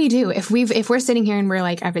do if we're sitting here and we're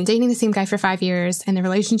like, I've been dating the same guy for 5 years and the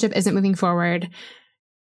relationship isn't moving forward?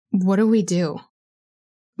 What do we do?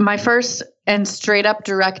 My first and straight up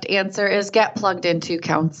direct answer is get plugged into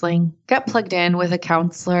counseling. Get plugged in with a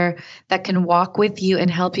counselor that can walk with you and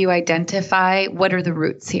help you identify what are the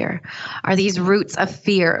roots here. Are these roots of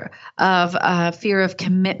fear of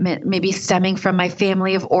commitment, maybe stemming from my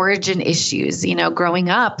family of origin issues, you know, growing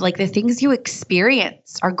up? Like the things you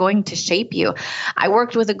experience are going to shape you. I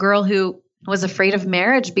worked with a girl who was afraid of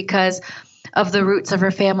marriage because of the roots of her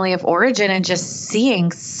family of origin, and just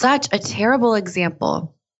seeing such a terrible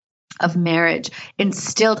example of marriage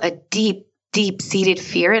instilled a deep-seated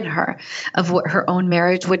fear in her of what her own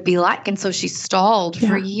marriage would be like. And so she stalled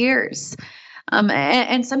for years.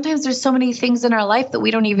 And sometimes there's so many things in our life that we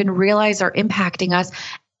don't even realize are impacting us.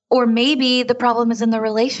 Or maybe the problem is in the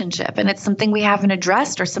relationship and it's something we haven't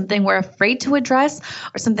addressed, or something we're afraid to address,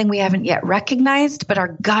 or something we haven't yet recognized, but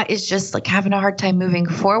our gut is just like having a hard time moving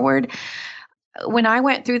forward. When I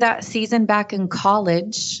went through that season back in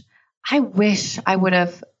college, I wish I would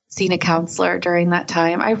have seen a counselor during that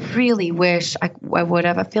time. I really wish I would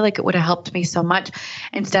have. I feel like it would have helped me so much.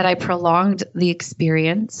 Instead, I prolonged the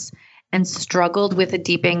experience and struggled with a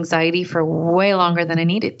deep anxiety for way longer than I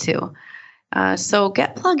needed to. So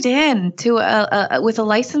get plugged in to with a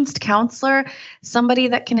licensed counselor, somebody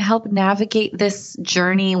that can help navigate this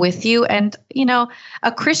journey with you. And, you know,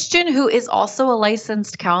 a Christian who is also a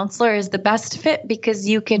licensed counselor is the best fit, because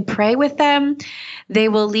you can pray with them. They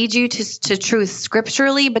will lead you to truth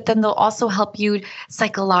scripturally, but then they'll also help you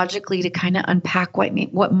psychologically to kind of unpack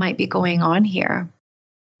what might be going on here.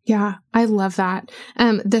 Yeah, I love that.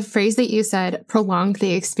 The phrase that you said, prolonged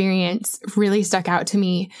the experience, really stuck out to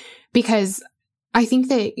me, because I think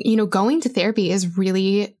that, you know, going to therapy is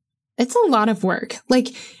really, it's a lot of work. Like,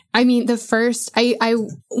 I mean, I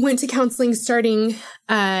went to counseling starting,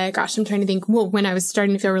 I'm trying to think, when I was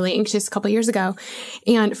starting to feel really anxious a couple of years ago,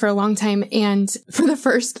 and for a long time. And for the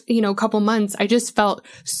first, you know, couple months, I just felt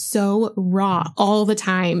so raw all the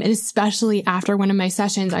time. And especially after one of my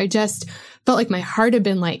sessions, I just felt like my heart had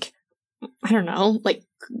been like, I don't know, like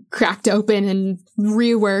cracked open and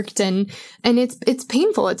reworked. And it's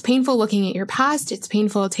painful. It's painful looking at your past. It's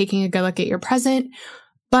painful taking a good look at your present.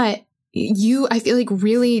 But I feel like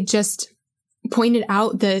really just pointed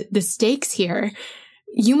out the stakes here.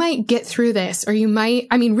 You might get through this, or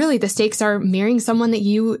really the stakes are marrying someone that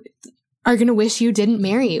you are going to wish you didn't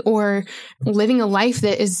marry, or living a life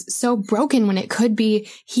that is so broken when it could be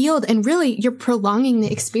healed. And really you're prolonging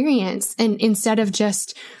the experience. And instead of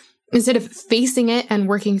facing it and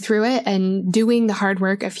working through it and doing the hard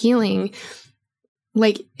work of healing,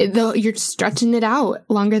 you're stretching it out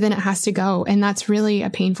longer than it has to go. And that's really a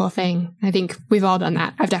painful thing. I think we've all done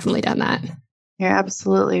that. I've definitely done that. You're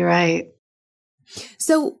absolutely right.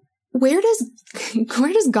 So where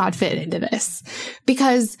does God fit into this?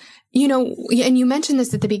 Because, and you mentioned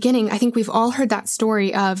this at the beginning, I think we've all heard that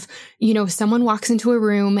story of, someone walks into a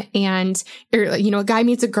room and, a guy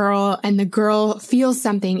meets a girl and the girl feels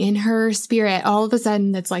something in her spirit. All of a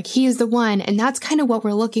sudden it's like, he is the one. And that's kind of what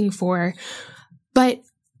we're looking for. But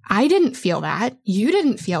I didn't feel that. You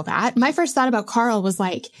didn't feel that. My first thought about Carl was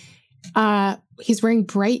like, he's wearing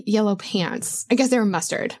bright yellow pants. I guess they were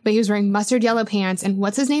mustard, but he was wearing mustard yellow pants. And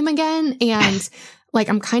what's his name again? And like,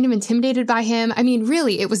 I'm kind of intimidated by him. I mean,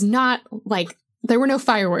 really, it was not like there were no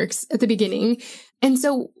fireworks at the beginning. And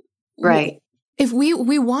so, right. If we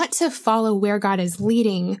want to follow where God is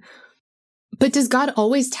leading, but does God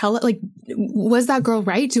always tell it? Like, was that girl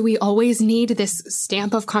right? Do we always need this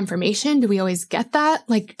stamp of confirmation? Do we always get that?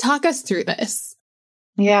 Like, talk us through this.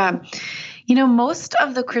 Yeah. Most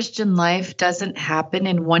of the Christian life doesn't happen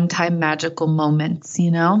in one-time magical moments,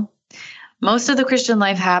 Most of the Christian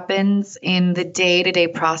life happens in the day-to-day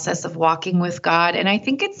process of walking with God. And I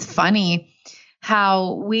think it's funny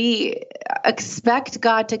how we expect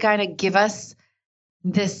God to kind of give us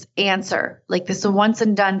this answer, like this once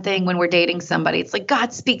and done thing when we're dating somebody. It's like,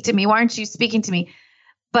 God, speak to me. Why aren't you speaking to me?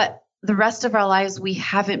 But the rest of our lives, we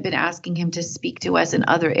haven't been asking him to speak to us in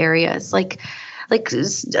other areas. Like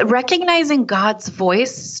recognizing God's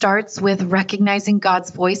voice starts with recognizing God's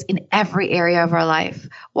voice in every area of our life,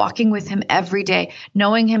 walking with him every day,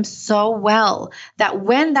 knowing him so well that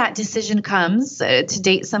when that decision comes to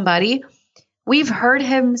date somebody, we've heard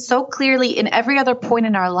him so clearly in every other point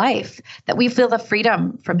in our life that we feel the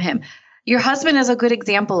freedom from him. Your husband is a good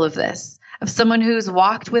example of this, of someone who's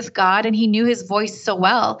walked with God and he knew his voice so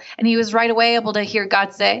well. And he was right away able to hear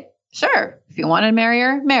God say, sure, if you want to marry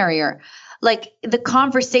her, marry her. Like the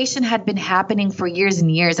conversation had been happening for years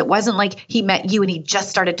and years. It wasn't like he met you and he just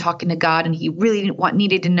started talking to God and he really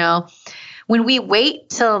needed to know. When we wait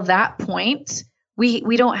till that point,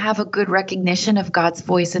 we don't have a good recognition of God's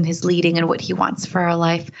voice and his leading and what he wants for our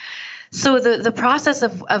life. So the process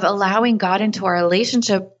of allowing God into our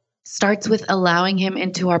relationship starts with allowing him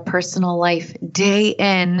into our personal life day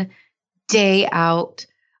in, day out,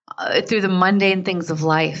 through the mundane things of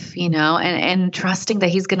life, and trusting that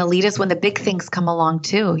he's going to lead us when the big things come along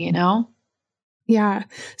too, Yeah.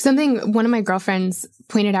 Something one of my girlfriends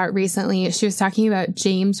pointed out recently, she was talking about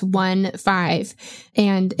James 1:5,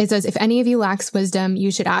 and it says, if any of you lacks wisdom,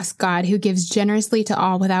 you should ask God, who gives generously to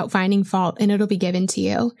all without finding fault, and it'll be given to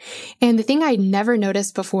you. And the thing I'd never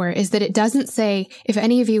noticed before is that it doesn't say, if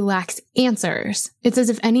any of you lacks answers. It says,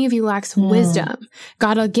 if any of you lacks wisdom,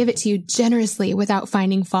 God will give it to you generously without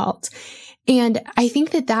finding fault. And I think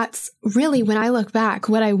that that's really, when I look back,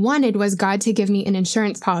 what I wanted was God to give me an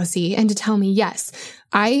insurance policy and to tell me, yes,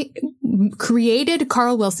 I created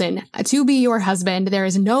Carl Wilson to be your husband. There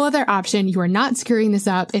is no other option. You are not screwing this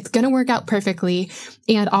up. It's going to work out perfectly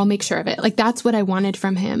and I'll make sure of it. Like that's what I wanted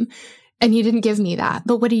from him. And he didn't give me that.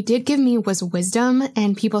 But what he did give me was wisdom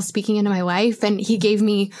and people speaking into my life. And he gave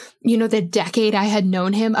me, the decade I had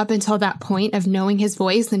known him up until that point of knowing his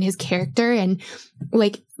voice and his character and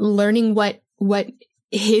like learning what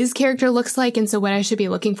his character looks like. And so what I should be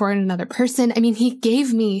looking for in another person. I mean, he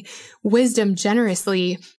gave me wisdom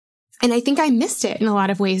generously. And I think I missed it in a lot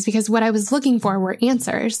of ways because what I was looking for were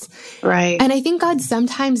answers. Right. And I think God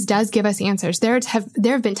sometimes does give us answers. There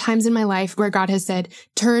have been times in my life where God has said,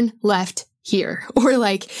 turn left here,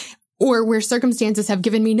 or where circumstances have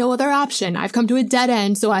given me no other option. I've come to a dead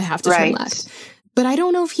end, so I have to turn left. But I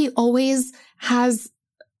don't know if he always has,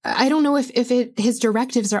 I don't know if his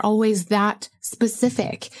directives are always that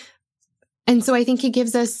specific. And so I think he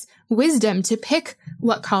gives us wisdom to pick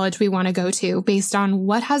what college we want to go to based on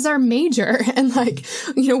what has our major and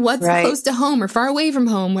what's close to home or far away from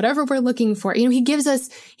home, whatever we're looking for. He gives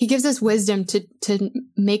us wisdom to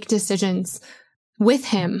make decisions with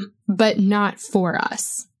him, but not for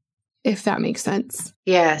us, if that makes sense.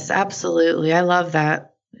 Yes, absolutely. I love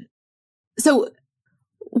that. So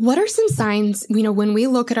what are some signs, when we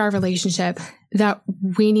look at our relationship that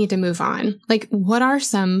we need to move on? Like, what are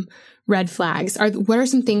some red flags? What are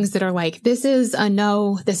some things that are like, this is a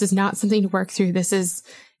no, this is not something to work through,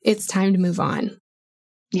 it's time to move on?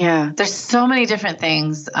 Yeah, there's so many different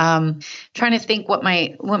things. Trying to think what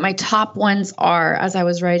my top ones are as I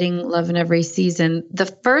was writing Love in Every Season. The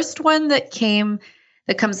first one that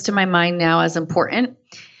comes to my mind now as important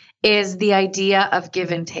is the idea of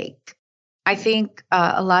give and take. I think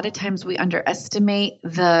a lot of times we underestimate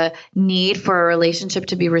the need for a relationship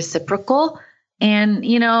to be reciprocal. And,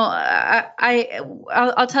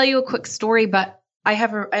 I'll tell you a quick story, but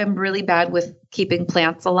I'm really bad with keeping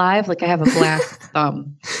plants alive. Like I have a black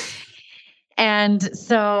thumb. And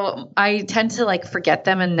so I tend to like forget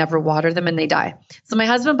them and never water them and they die. So my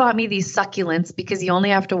husband bought me these succulents because you only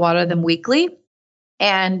have to water them weekly.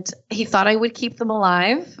 And he thought I would keep them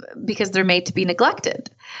alive because they're made to be neglected.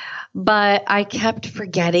 But I kept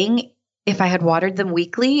forgetting if I had watered them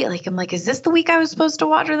weekly. Like, I'm like, is this the week I was supposed to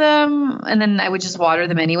water them? And then I would just water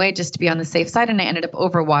them anyway, just to be on the safe side. And I ended up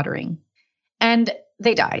overwatering and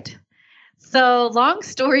they died. So long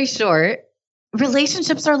story short,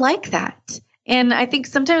 relationships are like that. And I think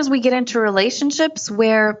sometimes we get into relationships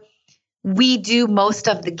where we do most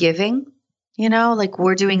of the giving, like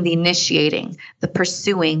we're doing the initiating, the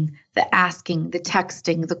pursuing, the asking, the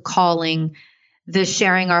texting, the calling, the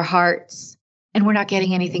sharing our hearts, and we're not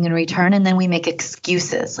getting anything in return. And then we make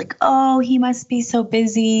excuses like, oh, he must be so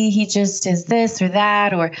busy. He just is this or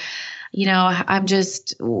that, or, he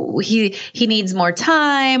needs more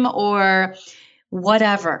time or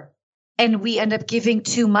whatever. And we end up giving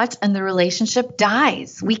too much and the relationship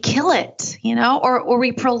dies. We kill it, or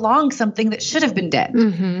we prolong something that should have been dead.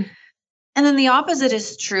 Mm-hmm. And then the opposite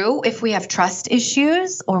is true. If we have trust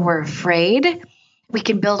issues or we're afraid, we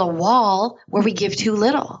can build a wall where we give too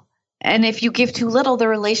little. And if you give too little, the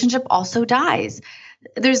relationship also dies.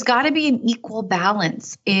 There's got to be an equal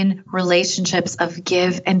balance in relationships of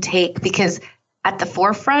give and take, because at the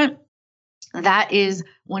forefront, that is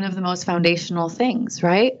one of the most foundational things,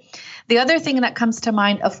 right? The other thing that comes to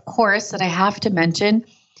mind, of course, that I have to mention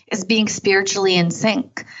is being spiritually in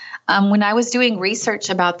sync. When I was doing research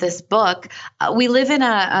about this book, we live in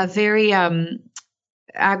a very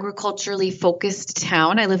agriculturally focused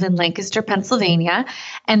town. I live in Lancaster, Pennsylvania,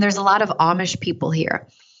 and there's a lot of Amish people here.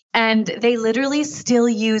 And they literally still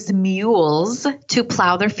use mules to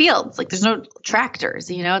plow their fields. Like there's no tractors,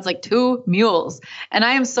 it's like 2 mules. And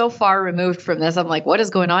I am so far removed from this. I'm like, what is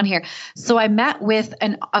going on here? So I met with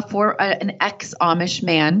an ex-Amish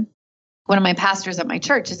man. One of my pastors at my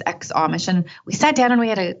church is ex-Amish, and we sat down and we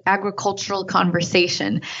had an agricultural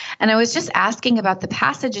conversation. And I was just asking about the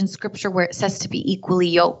passage in scripture where it says to be equally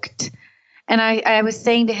yoked. And I was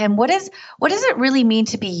saying to him, what does it really mean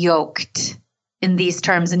to be yoked in these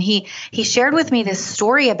terms? And he shared with me this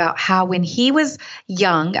story about how when he was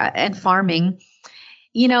young and farming,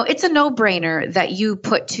 it's a no-brainer that you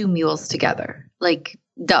put 2 mules together. Like,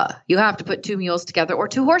 duh, you have to put 2 mules together or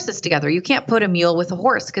 2 horses together. You can't put a mule with a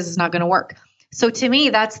horse because it's not going to work. So to me,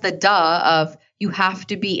 that's the duh of you have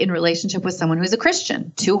to be in relationship with someone who's a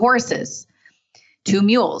Christian. 2 horses, 2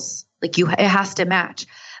 mules, like it has to match.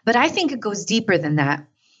 But I think it goes deeper than that.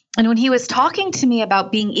 And when he was talking to me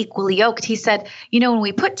about being equally yoked, he said, when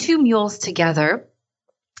we put 2 mules together,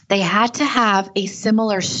 they had to have a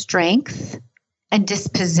similar strength and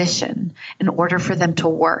disposition in order for them to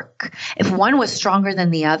work. If one was stronger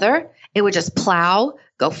than the other, it would just plow,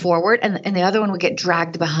 go forward, and the other one would get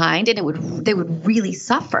dragged behind, and they would really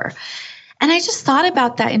suffer. And I just thought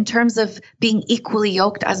about that in terms of being equally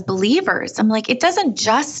yoked as believers. I'm like, it doesn't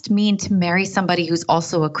just mean to marry somebody who's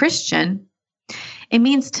also a Christian. It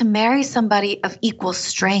means to marry somebody of equal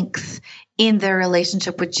strength in their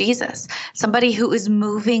relationship with Jesus, somebody who is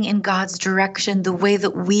moving in God's direction the way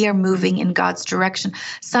that we are moving in God's direction,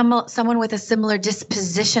 someone with a similar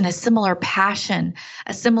disposition, a similar passion,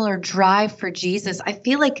 a similar drive for Jesus. I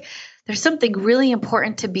feel like there's something really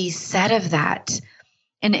important to be said of that.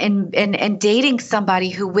 And dating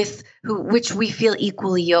somebody which we feel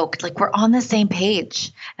equally yoked, like we're on the same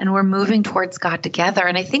page and we're moving towards God together.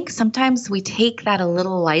 And I think sometimes we take that a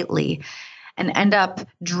little lightly and end up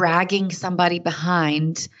dragging somebody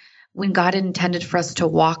behind when God intended for us to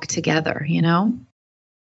walk together,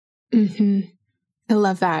 Mm-hmm. I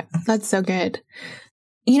love that. That's so good.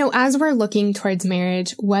 As we're looking towards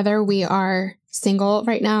marriage, whether we are single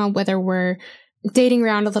right now, whether we're dating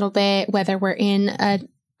around a little bit, whether we're in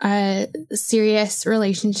a serious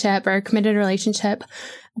relationship or a committed relationship,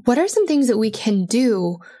 what are some things that we can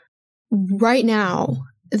do right now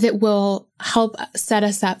that will help set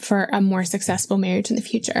us up for a more successful marriage in the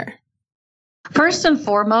future? First and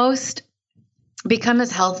foremost, become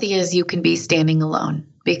as healthy as you can be standing alone,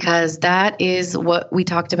 because that is what we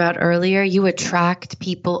talked about earlier. You attract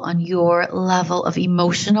people on your level of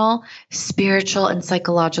emotional, spiritual, and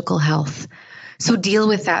psychological health. So deal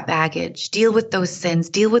with that baggage, deal with those sins,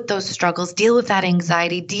 deal with those struggles, deal with that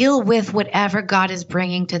anxiety, deal with whatever God is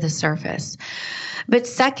bringing to the surface. But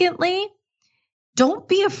secondly, don't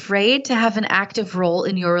be afraid to have an active role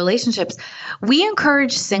in your relationships. We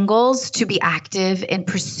encourage singles to be active in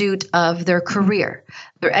pursuit of their career,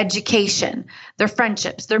 their education, their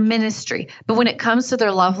friendships, their ministry. But when it comes to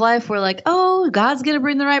their love life, we're like, oh, God's going to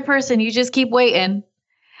bring the right person. You just keep waiting.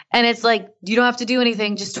 And it's like, you don't have to do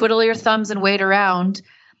anything. Just twiddle your thumbs and wait around.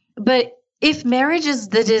 But If marriage is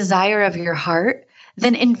the desire of your heart,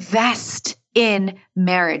 then invest in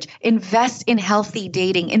marriage, invest in healthy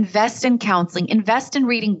dating, invest in counseling, invest in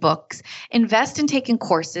reading books, invest in taking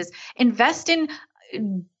courses, invest in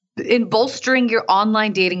bolstering your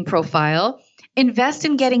online dating profile, invest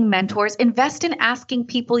in getting mentors, invest in asking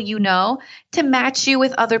people you know to match you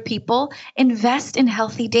with other people, invest in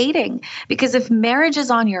healthy dating. Because if marriage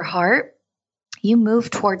is on your heart, you move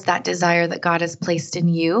towards that desire that God has placed in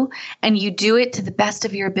you, and you do it to the best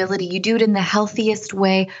of your ability. You do it in the healthiest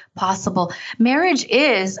way possible. Marriage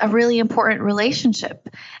is a really important relationship.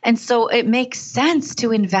 And so it makes sense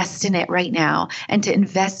to invest in it right now and to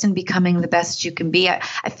invest in becoming the best you can be.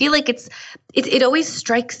 I feel like it always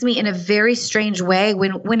strikes me in a very strange way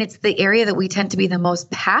when it's the area that we tend to be the most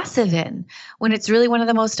passive in, when it's really one of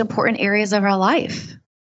the most important areas of our life.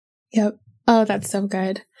 Yep. Oh, that's so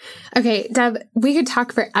good. Okay, Deb, we could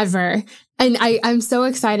talk forever. And I'm so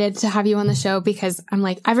excited to have you on the show because I'm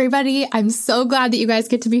like, everybody, I'm so glad that you guys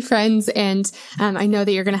get to be friends. And I know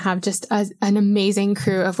that you're going to have just an amazing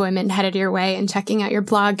crew of women headed your way and checking out your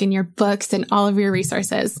blog and your books and all of your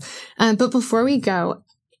resources. But before we go,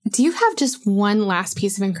 do you have just one last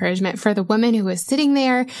piece of encouragement for the woman who is sitting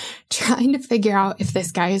there trying to figure out if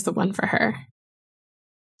this guy is the one for her?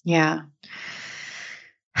 Yeah.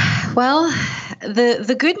 Well,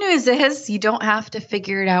 the good news is you don't have to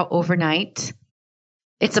figure it out overnight.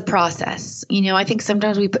 It's a process. I think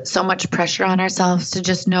sometimes we put so much pressure on ourselves to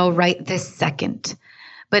just know right this second.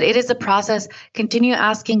 But it is a process. Continue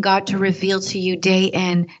asking God to reveal to you day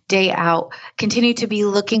in, day out. Continue to be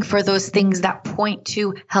looking for those things that point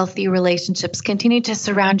to healthy relationships. Continue to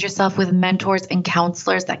surround yourself with mentors and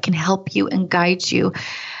counselors that can help you and guide you.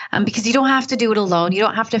 Because you don't have to do it alone. You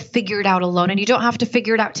don't have to figure it out alone, and you don't have to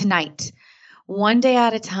figure it out tonight. One day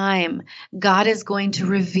at a time, God is going to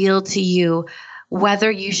reveal to you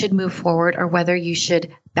whether you should move forward or whether you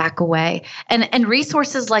should back away. And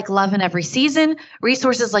resources like Love in Every Season,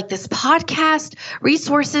 resources like this podcast,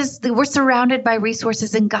 we're surrounded by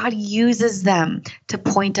resources, and God uses them to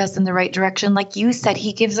point us in the right direction. Like you said,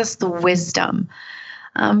 He gives us the wisdom.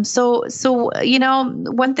 So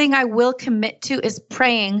one thing I will commit to is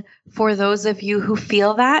praying for those of you who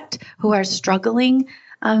feel that, who are struggling,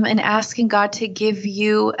 and asking God to give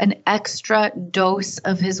you an extra dose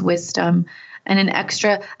of His wisdom and an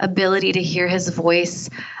extra ability to hear His voice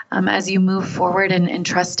as you move forward and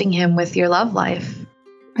trusting Him with your love life.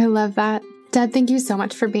 I love that. Deb, thank you so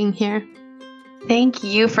much for being here. Thank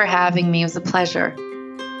you for having me. It was a pleasure.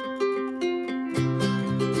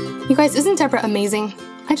 You guys, isn't Deborah amazing?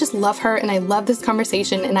 I just love her, and I love this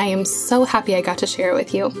conversation, and I am so happy I got to share it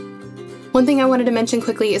with you. One thing I wanted to mention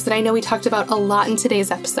quickly is that I know we talked about a lot in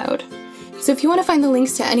today's episode. So if you want to find the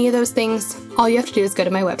links to any of those things, all you have to do is go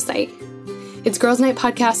to my website. It's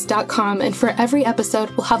girlsnightpodcast.com, and for every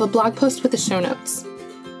episode, we'll have a blog post with the show notes.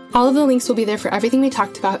 All of the links will be there for everything we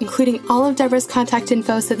talked about, including all of Deborah's contact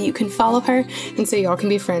info so that you can follow her and so y'all can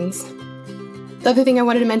be friends. The other thing I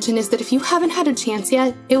wanted to mention is that if you haven't had a chance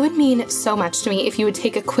yet, it would mean so much to me if you would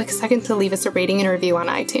take a quick second to leave us a rating and a review on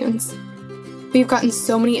iTunes. We've gotten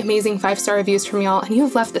so many amazing 5-star reviews from y'all, and you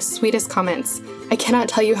have left the sweetest comments. I cannot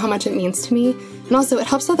tell you how much it means to me, and also it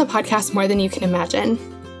helps out the podcast more than you can imagine.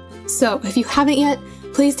 So if you haven't yet,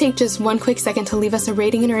 please take just one quick second to leave us a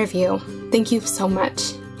rating and a review. Thank you so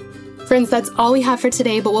much. Friends, that's all we have for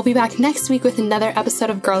today, but we'll be back next week with another episode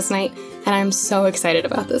of Girls Night, and I'm so excited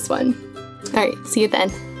about this one. All right, see you then.